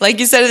 like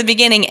you said at the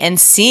beginning, and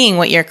seeing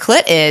what your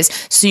clit is,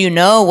 so you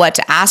know what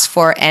to ask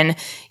for, and,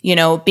 you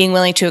know, being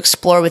willing to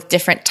explore with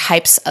different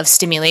types of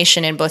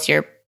stimulation in both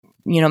your,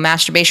 you know,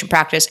 masturbation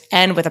practice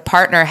and with a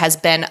partner has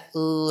been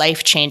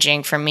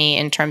life-changing for me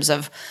in terms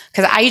of,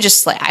 because I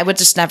would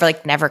just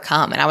never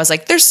come. And I was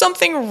like, there's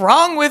something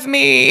wrong with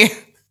me.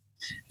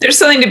 There's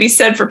something to be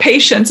said for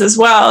patience as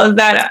well.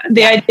 That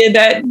the idea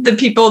that the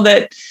people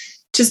that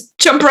just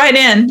jump right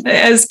in,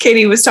 as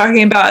Katie was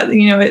talking about,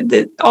 you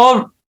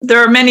know, there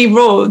are many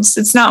roads.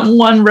 It's not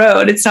one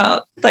road. It's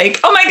not like,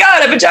 oh my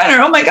God, a vagina,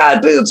 or oh my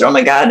God, boobs, or oh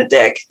my God, a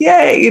dick.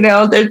 Yay. You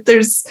know,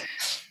 there's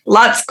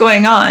lots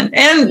going on.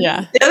 And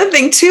the other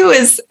thing too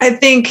is I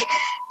think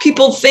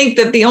people think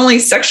that the only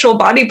sexual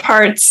body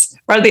parts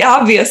are the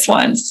obvious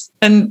ones.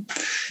 And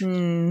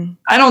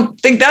I don't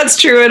think that's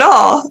true at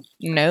all.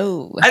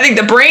 No. I think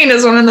the brain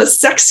is one of the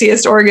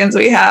sexiest organs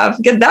we have.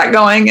 Get that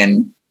going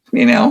and,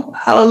 you know,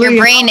 hallelujah.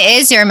 Your brain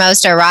is your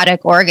most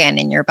erotic organ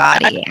in your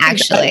body,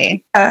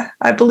 actually.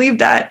 I believe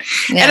that.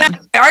 Yeah. And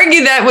I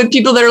argue that with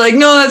people that are like,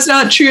 no, that's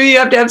not true. You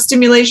have to have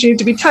stimulation. You have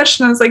to be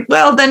touched. And I was like,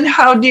 well, then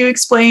how do you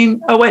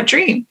explain a wet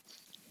dream?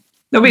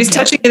 Nobody's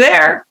touching you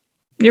there.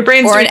 Your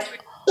brain's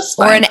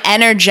or an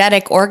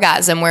energetic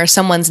orgasm where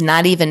someone's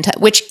not even,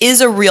 which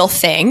is a real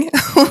thing.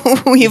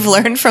 We've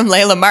learned from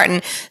Layla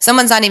Martin.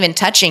 Someone's not even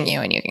touching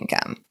you and you can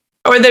come.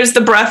 Or there's the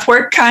breath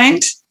work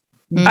kind.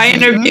 Mm-hmm. I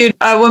interviewed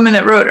a woman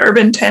that wrote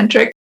Urban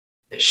Tantric.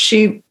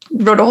 She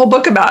wrote a whole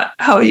book about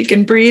how you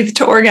can breathe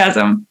to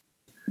orgasm.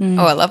 Mm.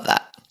 Oh, I love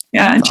that.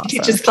 Yeah, and she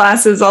teaches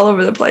classes all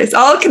over the place.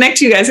 I'll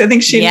connect you guys. I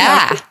think we should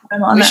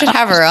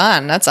have her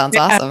on. That sounds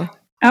awesome.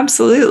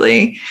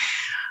 Absolutely.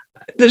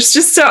 There's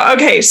just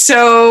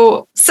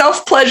so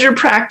self-pleasure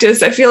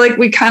practice. I feel like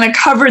we kind of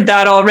covered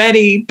that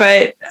already,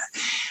 but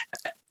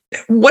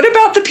what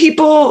about the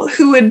people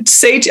who would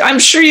say, I'm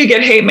sure you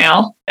get hate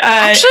mail.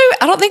 Actually,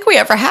 I don't think we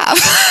ever have.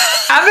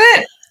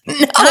 Haven't?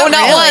 No,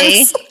 not really.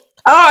 Once.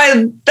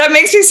 Oh, that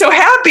makes me so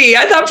happy.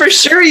 I thought for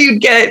sure you'd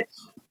get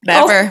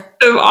never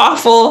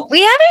awful.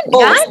 We haven't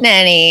gotten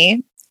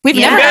any. We've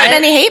never had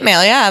any hate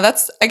mail. Yeah,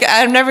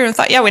 I've never even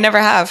thought. Yeah, we never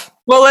have.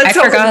 Well, let's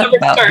I forgot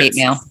about hate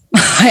mail.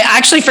 I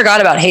actually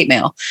forgot about hate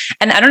mail.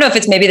 And I don't know if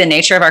it's maybe the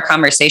nature of our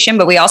conversation,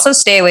 but we also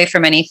stay away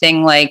from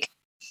anything like,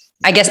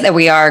 I guess that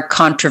we are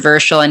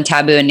controversial and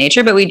taboo in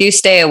nature, but we do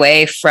stay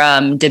away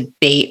from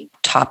debate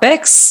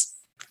topics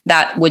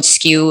that would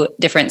skew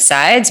different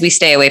sides. We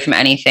stay away from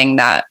anything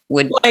that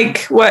would,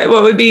 like, what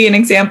would be an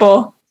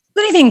example?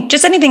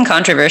 Anything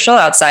controversial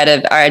outside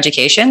of our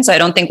education. So I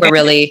don't think we're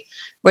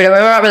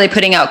not really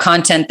putting out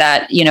content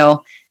that,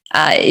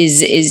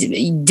 is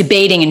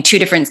debating in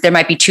there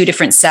might be two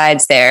different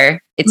sides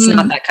there. It's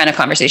not that kind of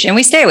conversation.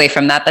 We stay away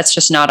from that. That's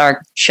just not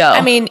our show.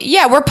 I mean,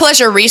 yeah, we're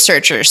pleasure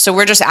researchers. So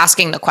we're just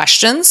asking the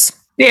questions.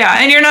 Yeah.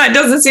 And it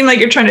doesn't seem like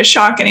you're trying to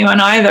shock anyone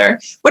either.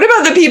 What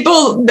about the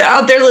people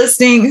out there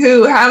listening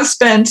who have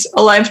spent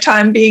a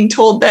lifetime being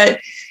told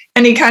that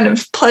any kind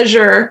of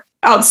pleasure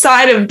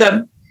outside of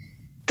the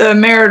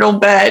marital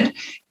bed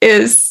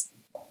is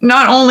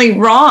not only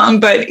wrong,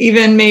 but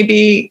even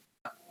maybe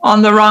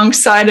on the wrong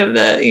side of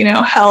the,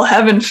 hell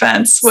heaven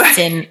fence.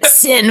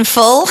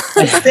 Sinful.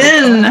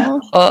 Thin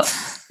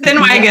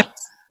wagon.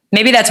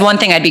 Maybe that's one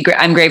thing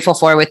I'm grateful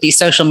for with these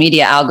social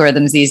media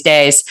algorithms these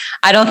days.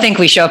 I don't think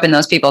we show up in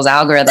those people's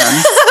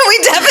algorithms.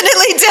 We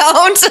definitely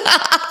don't.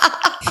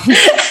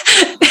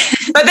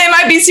 But they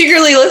might be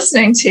secretly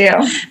listening to you.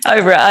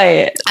 Oh,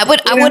 right.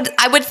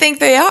 I would think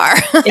they are.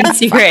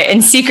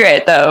 In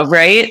secret though,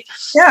 right?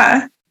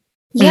 Yeah.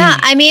 Yeah.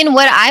 I mean,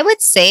 what I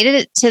would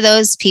say to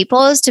those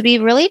people is to be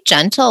really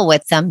gentle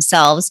with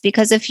themselves,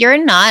 because if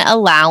you're not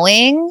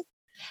allowing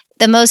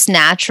the most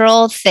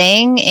natural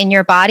thing in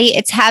your body,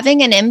 it's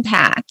having an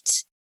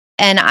impact.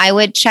 And I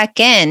would check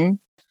in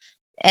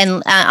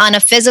and on a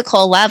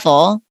physical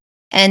level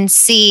and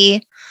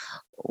see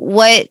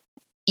what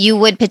you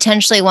would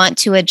potentially want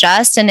to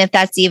adjust. And if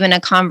that's even a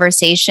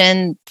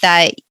conversation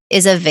that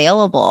is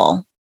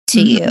available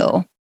to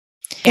you.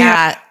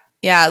 Yeah.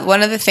 Yeah.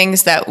 One of the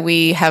things that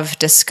we have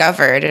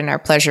discovered in our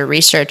pleasure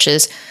research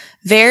is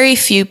very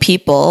few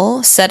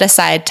people set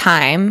aside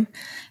time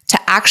to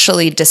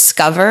actually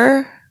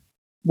discover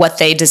what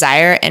they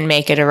desire and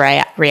make it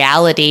a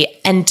reality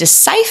and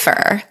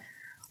decipher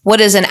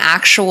what is an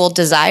actual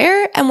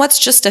desire and what's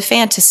just a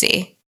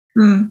fantasy.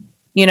 Mm.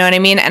 You know what I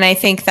mean? And I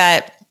think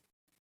that,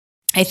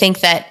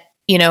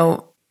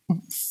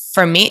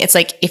 for me, it's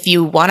like, if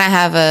you want to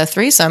have a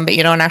threesome, but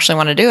you don't actually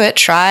want to do it,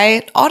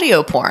 try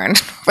audio porn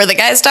where the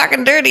guy's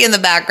talking dirty in the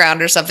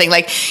background or something.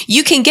 Like,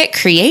 you can get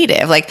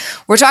creative. Like,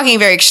 we're talking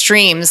very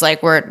extremes,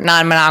 like we're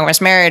non-monogamous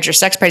marriage or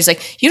sex parties.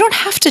 Like, you don't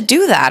have to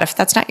do that if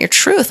that's not your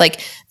truth.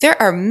 Like,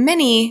 there are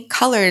many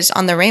colors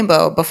on the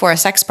rainbow before a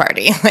sex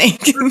party, like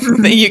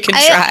that you can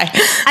try.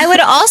 I would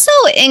also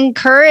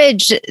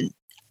encourage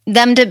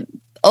them to,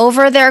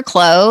 over their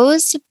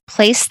clothes,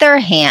 place their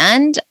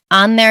hand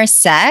on their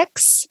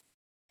sex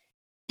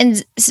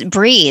and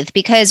breathe,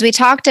 because we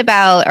talked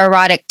about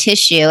erotic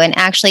tissue, and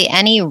actually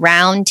any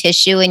round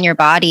tissue in your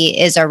body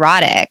is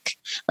erotic.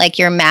 Like,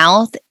 your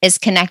mouth is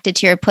connected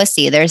to your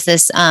pussy. There's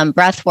this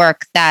breath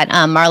work that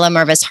Marla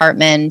Mervis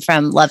Hartman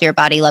from Love Your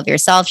Body, Love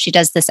Yourself, she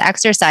does this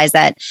exercise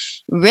that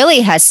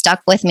really has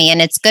stuck with me,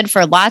 and it's good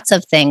for lots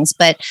of things.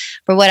 But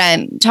for what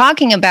I'm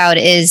talking about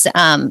is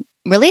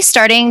really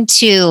starting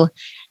to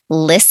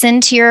listen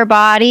to your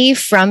body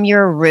from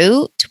your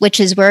root, which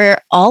is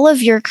where all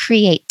of your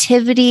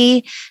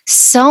creativity,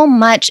 so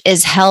much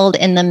is held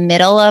in the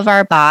middle of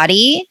our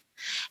body,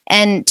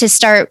 and to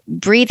start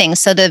breathing.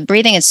 So the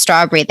breathing is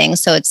straw breathing.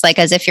 So it's like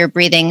as if you're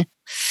breathing,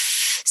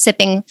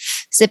 sipping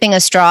a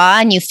straw,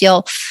 and you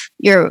feel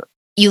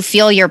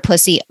your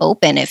pussy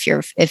open if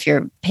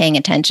you're paying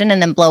attention,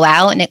 and then blow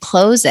out and it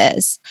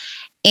closes.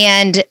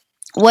 And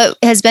what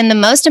has been the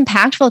most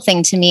impactful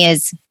thing to me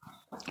is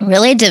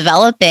really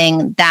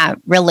developing that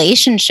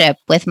relationship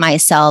with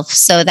myself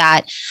so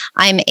that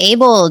I'm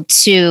able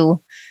to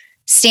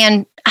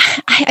stand.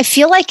 I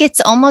feel like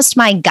it's almost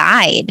my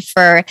guide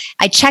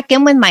I check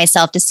in with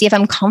myself to see if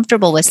I'm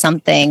comfortable with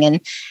something. And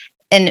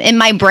in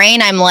my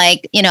brain, I'm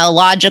like,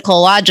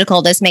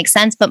 logical, this makes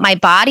sense. But my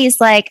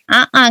body's like,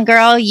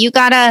 girl, you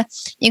gotta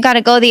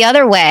go the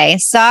other way.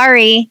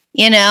 Sorry,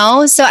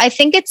 So I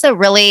think it's a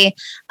really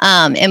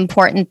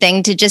important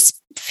thing to just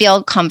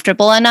feel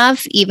comfortable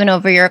enough, even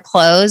over your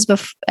clothes,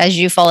 as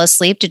you fall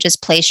asleep, to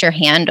just place your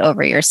hand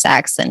over your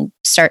sex and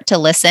start to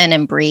listen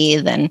and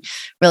breathe and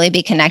really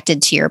be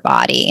connected to your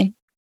body.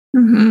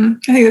 Mm-hmm.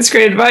 I think that's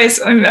great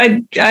advice.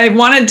 I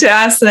wanted to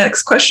ask the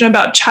next question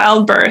about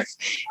childbirth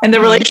and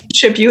the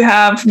relationship you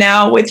have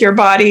now with your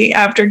body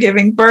after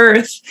giving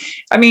birth.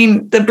 I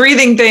mean, the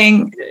breathing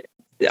thing,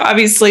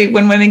 obviously,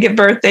 when women give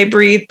birth, they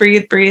breathe.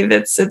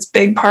 It's a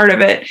big part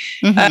of it.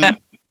 Mm-hmm.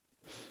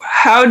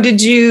 How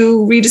did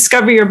you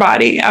rediscover your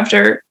body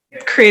after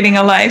creating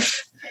a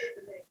life?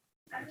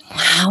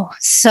 Wow,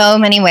 so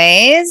many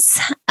ways.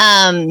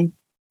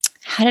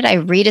 How did I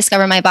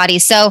rediscover my body?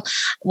 So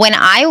when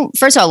I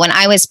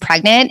was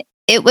pregnant,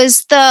 I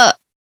was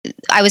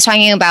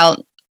talking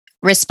about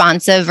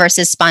responsive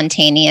versus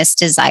spontaneous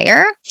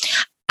desire.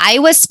 I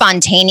was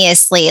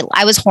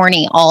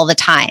horny all the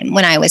time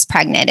when I was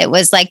pregnant. It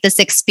was like this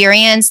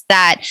experience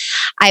that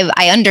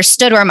I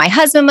understood where my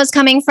husband was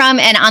coming from.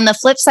 And on the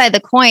flip side of the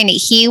coin,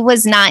 he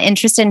was not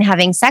interested in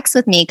having sex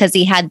with me because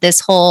he had this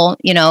whole,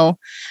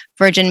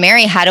 Virgin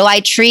Mary. How do I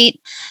treat,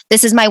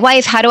 this is my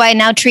wife. How do I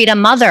now treat a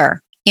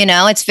mother?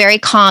 It's very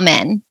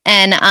common.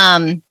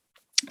 And,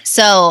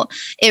 so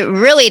it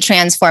really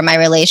transformed my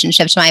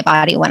relationship to my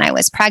body when I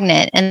was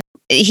pregnant. And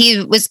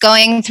he was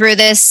going through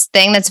this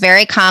thing that's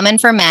very common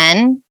for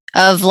men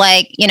of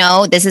like,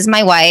 this is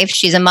my wife.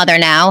 She's a mother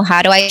now.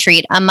 How do I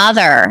treat a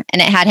mother?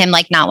 And it had him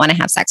like not want to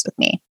have sex with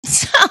me.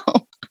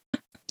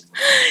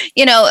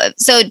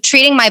 So,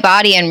 treating my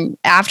body and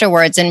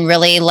afterwards and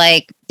really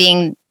like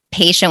being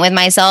patient with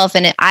myself.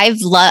 And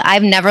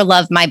I've never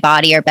loved my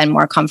body or been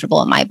more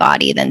comfortable in my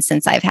body than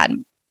since I've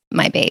had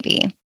my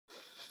baby.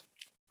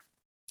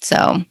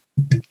 So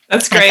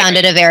that's great. I found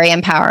it a very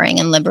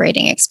empowering and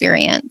liberating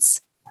experience.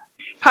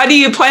 How do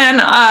you plan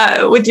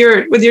with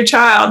your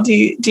child? Do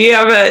you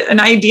have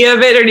an idea of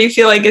it, or do you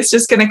feel like it's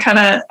just going to kind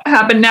of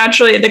happen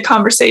naturally at the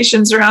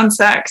conversations around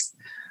sex?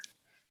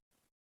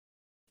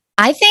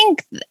 I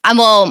think,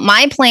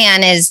 my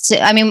plan is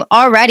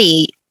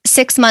already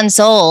 6 months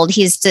old,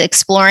 he's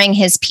exploring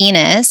his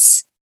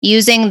penis,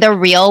 using the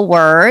real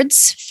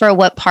words for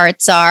what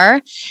parts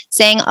are,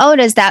 saying, oh,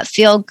 does that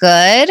feel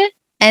good?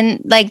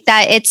 And like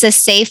that it's a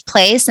safe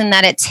place and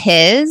that it's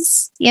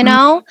his,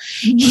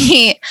 Mm-hmm.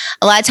 He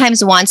a lot of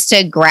times wants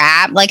to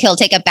grab, like he'll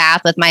take a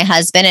bath with my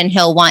husband and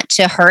he'll hurt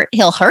him.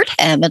 He'll try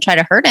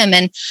to hurt him.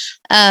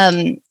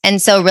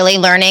 And so really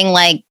learning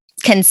like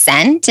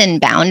consent and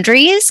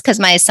boundaries, because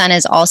my son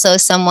is also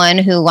someone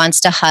who wants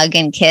to hug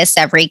and kiss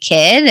every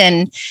kid.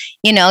 And,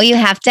 you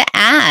have to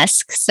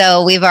ask.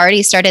 So we've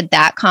already started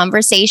that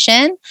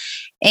conversation.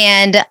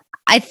 And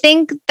I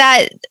think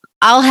that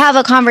I'll have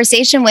a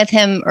conversation with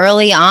him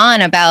early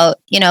on about,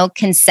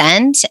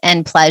 consent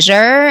and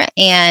pleasure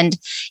and,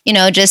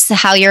 just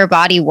how your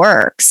body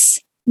works.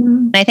 Mm-hmm.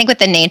 And I think with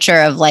the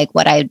nature of like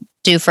what I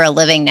do for a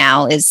living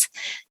now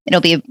it'll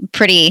be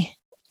pretty,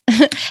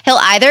 he'll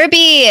either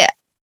be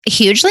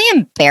hugely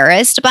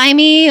embarrassed by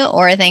me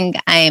or think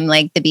I'm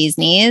like the bee's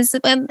knees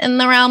in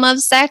the realm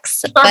of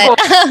sex. But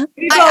I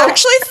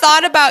actually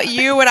thought about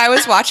you when I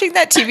was watching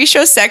that TV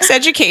show, Sex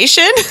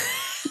Education.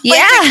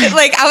 Yeah.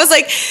 like I was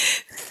like,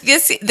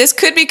 this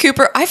could be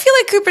Cooper. I feel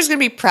like Cooper's going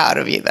to be proud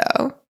of you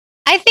though.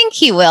 I think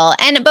he will.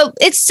 But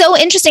it's so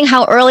interesting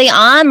how early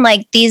on,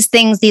 like these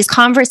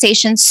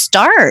conversations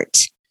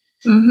start,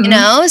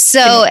 Mm-hmm.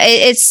 So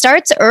it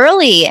starts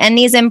early, and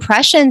these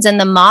impressions and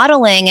the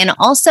modeling, and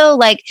also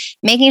like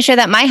making sure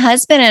that my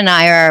husband and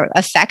I are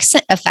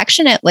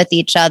affectionate with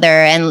each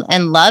other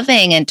and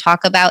loving, and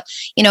talk about,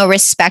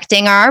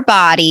 respecting our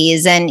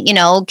bodies. And,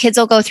 kids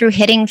will go through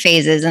hitting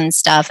phases and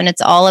stuff. And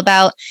it's all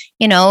about,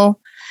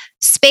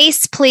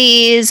 space,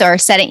 please, or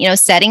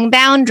setting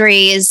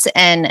boundaries.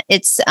 And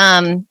he's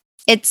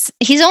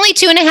only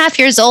 2.5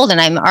 years old, and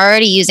I'm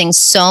already using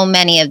so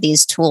many of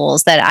these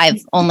tools that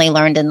I've only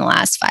learned in the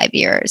last 5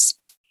 years.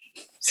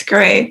 It's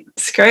great.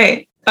 It's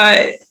great.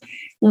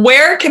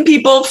 Where can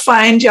people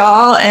find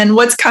y'all, and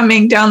what's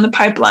coming down the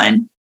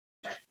pipeline?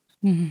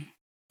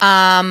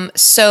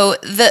 So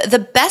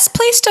the best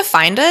place to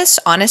find us,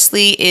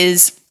 honestly,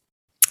 is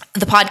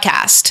the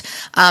podcast.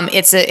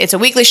 It's a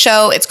weekly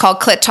show. It's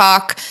called Clit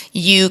Talk.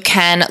 You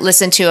can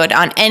listen to it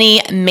on any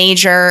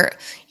major,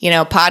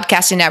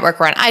 podcasting network.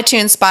 We're on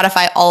iTunes,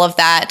 Spotify, all of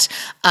that.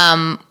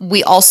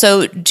 We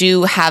also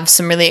do have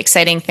some really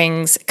exciting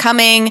things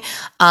coming.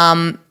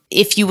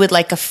 If you would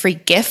like a free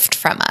gift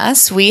from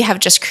us, we have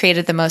just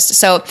created the most.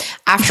 So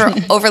after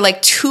over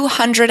like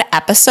 200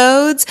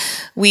 episodes,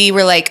 we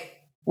were like,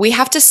 we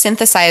have to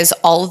synthesize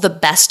all of the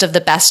best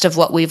of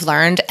what we've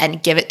learned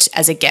and give it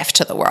as a gift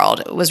to the world.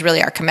 It was really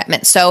our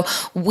commitment. So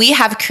we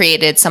have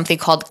created something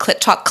called Clit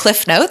Talk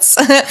Cliff Notes.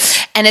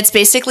 And it's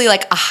basically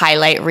like a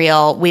highlight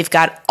reel. We've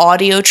got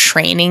audio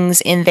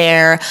trainings in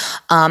there.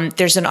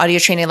 There's an audio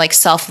training like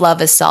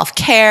self-love is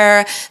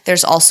self-care.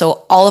 There's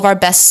also all of our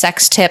best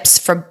sex tips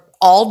for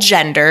all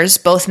genders,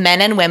 both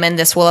men and women.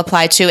 This will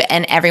apply to,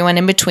 and everyone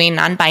in between,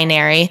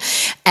 non-binary.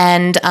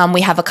 And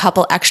we have a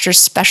couple extra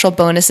special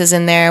bonuses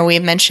in there. We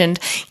mentioned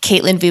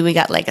Caitlin V. We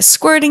got like a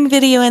squirting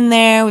video in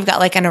there. We've got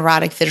like an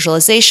erotic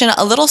visualization,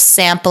 a little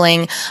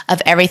sampling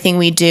of everything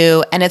we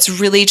do. And it's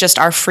really just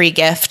our free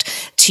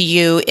gift to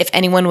you. If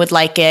anyone would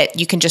like it,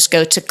 you can just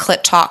go to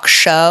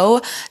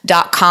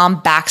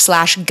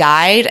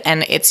clittalkshow.com/guide,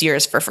 and it's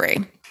yours for free.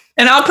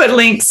 And I'll put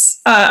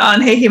links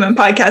on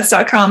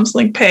heyhumanpodcast.com's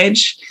link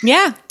page.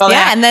 Yeah.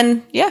 And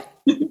then, yeah.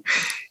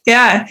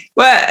 Yeah.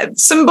 Well,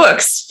 some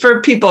books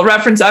for people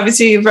reference.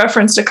 Obviously, you've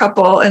referenced a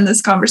couple in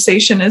this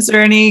conversation. Is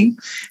there any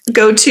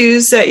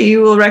go-tos that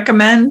you will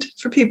recommend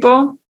for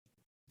people?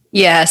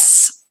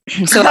 Yes.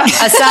 So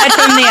aside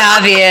from the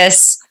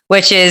obvious,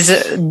 which is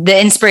the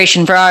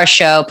inspiration for our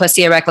show,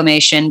 Pussy a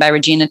Reclamation by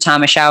Regina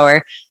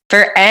Thomashauer,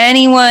 for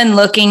anyone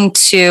looking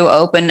to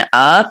open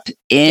up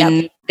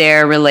in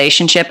their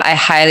relationship, I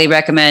highly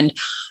recommend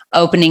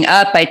Opening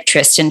Up by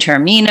Tristan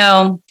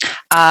Taormino.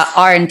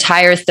 Our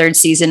entire third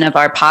season of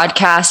our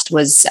podcast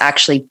was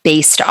actually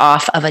based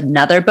off of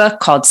another book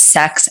called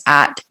Sex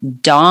at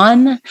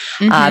Dawn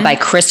by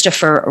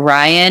Christopher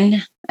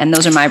Ryan. And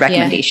those are my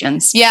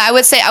recommendations. Yeah, I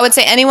would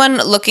say anyone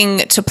looking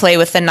to play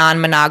with the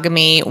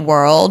non-monogamy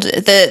world,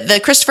 the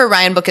Christopher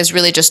Ryan book is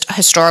really just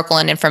historical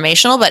and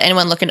informational, but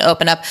anyone looking to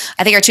open up,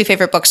 I think our two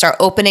favorite books are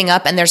Opening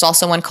Up, and there's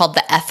also one called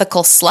The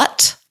Ethical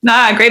Slut.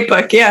 Great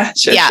book. Yeah.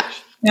 Sure. Yeah.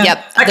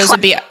 Yep. Those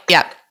would be,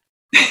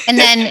 And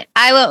then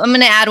I'm going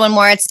to add one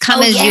more. It's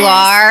Come As You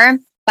Are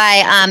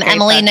by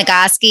Emily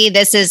Nagoski.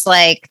 This is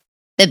like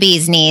the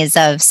bee's knees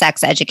of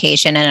sex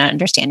education and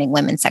understanding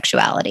women's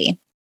sexuality.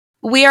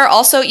 We are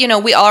also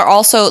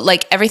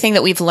like everything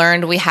that we've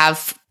learned, we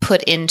have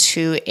put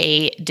into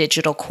a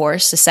digital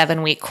course, a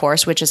 7-week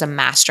course, which is a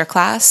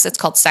masterclass. It's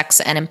called Sex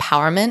and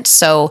Empowerment.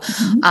 So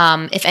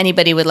if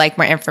anybody would like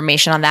more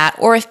information on that,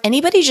 or if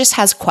anybody just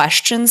has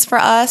questions for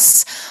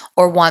us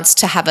or wants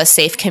to have a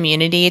safe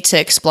community to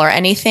explore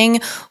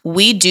anything,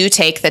 we do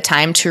take the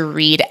time to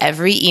read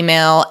every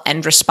email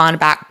and respond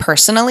back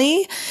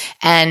personally.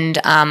 And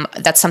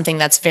that's something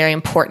that's very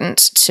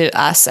important to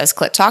us as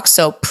Clit Talk.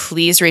 So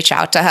please reach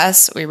out to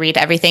us. We read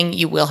everything.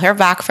 You will hear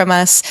back from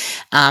us.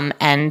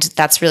 And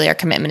that's really our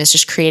commitment, is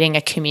just creating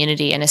a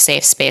community and a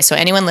safe space. So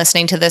anyone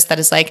listening to this that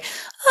is like,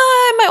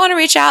 I might want to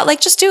reach out, like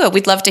just do it.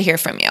 We'd love to hear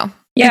from you.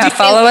 Yeah,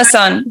 follow us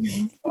on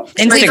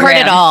Instagram. We've heard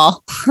it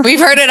all. We've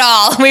heard it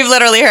all. We've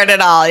literally heard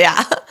it all.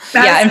 Yeah.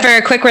 Yeah. And for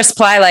a quick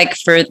reply, like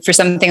for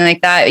something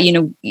like that,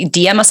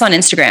 DM us on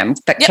Instagram.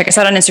 Check us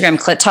out on Instagram,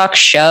 Clit Talk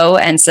Show,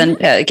 and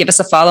give us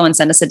a follow and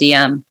send us a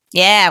DM.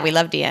 Yeah, we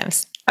love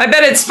DMs. I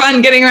bet it's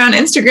fun getting around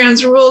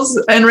Instagram's rules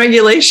and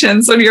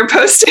regulations when you're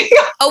posting.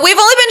 Oh, we've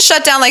only been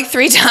shut down like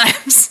 3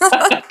 times.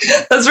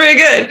 That's very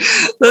good.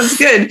 That's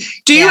good.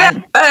 Do you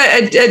have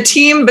a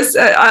team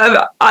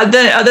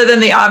other than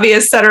the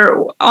obvious that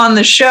are on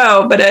the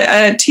show, but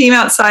a team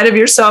outside of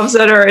yourselves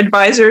that are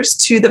advisors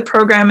to the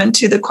program and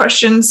to the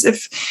questions?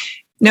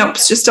 Nope,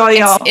 it's just all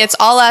y'all. It's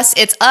all us.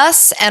 It's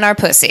us and our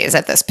pussies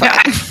at this point.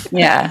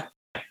 Yeah.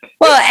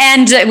 Well,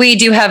 and we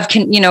do have,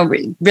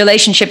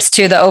 relationships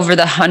to the over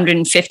the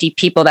 150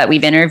 people that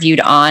we've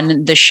interviewed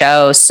on the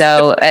show.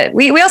 So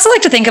we also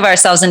like to think of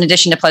ourselves, in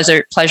addition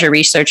to pleasure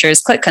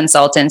researchers, Clit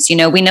consultants. We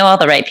know all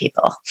the right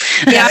people.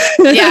 Yeah.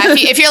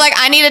 If you're like,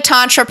 I need a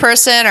tantra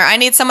person, or I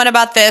need someone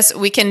about this,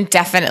 we can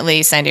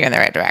definitely send you in the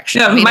right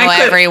direction. We know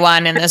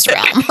everyone in this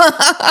realm.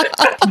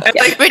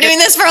 We're doing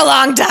this for a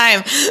long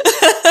time.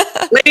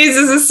 Ladies,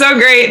 this is so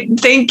great.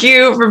 Thank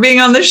you for being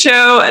on the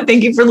show.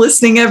 Thank you for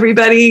listening,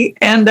 everybody.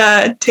 And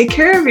take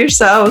care of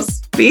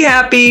yourselves. Be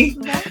happy.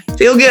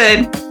 Feel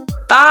good.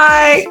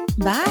 Bye.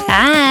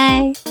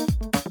 Bye.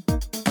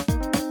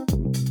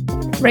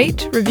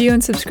 Rate, review,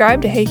 and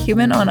subscribe to Hey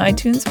Human on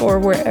iTunes or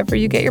wherever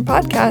you get your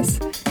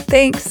podcasts.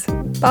 Thanks.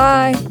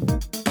 Bye.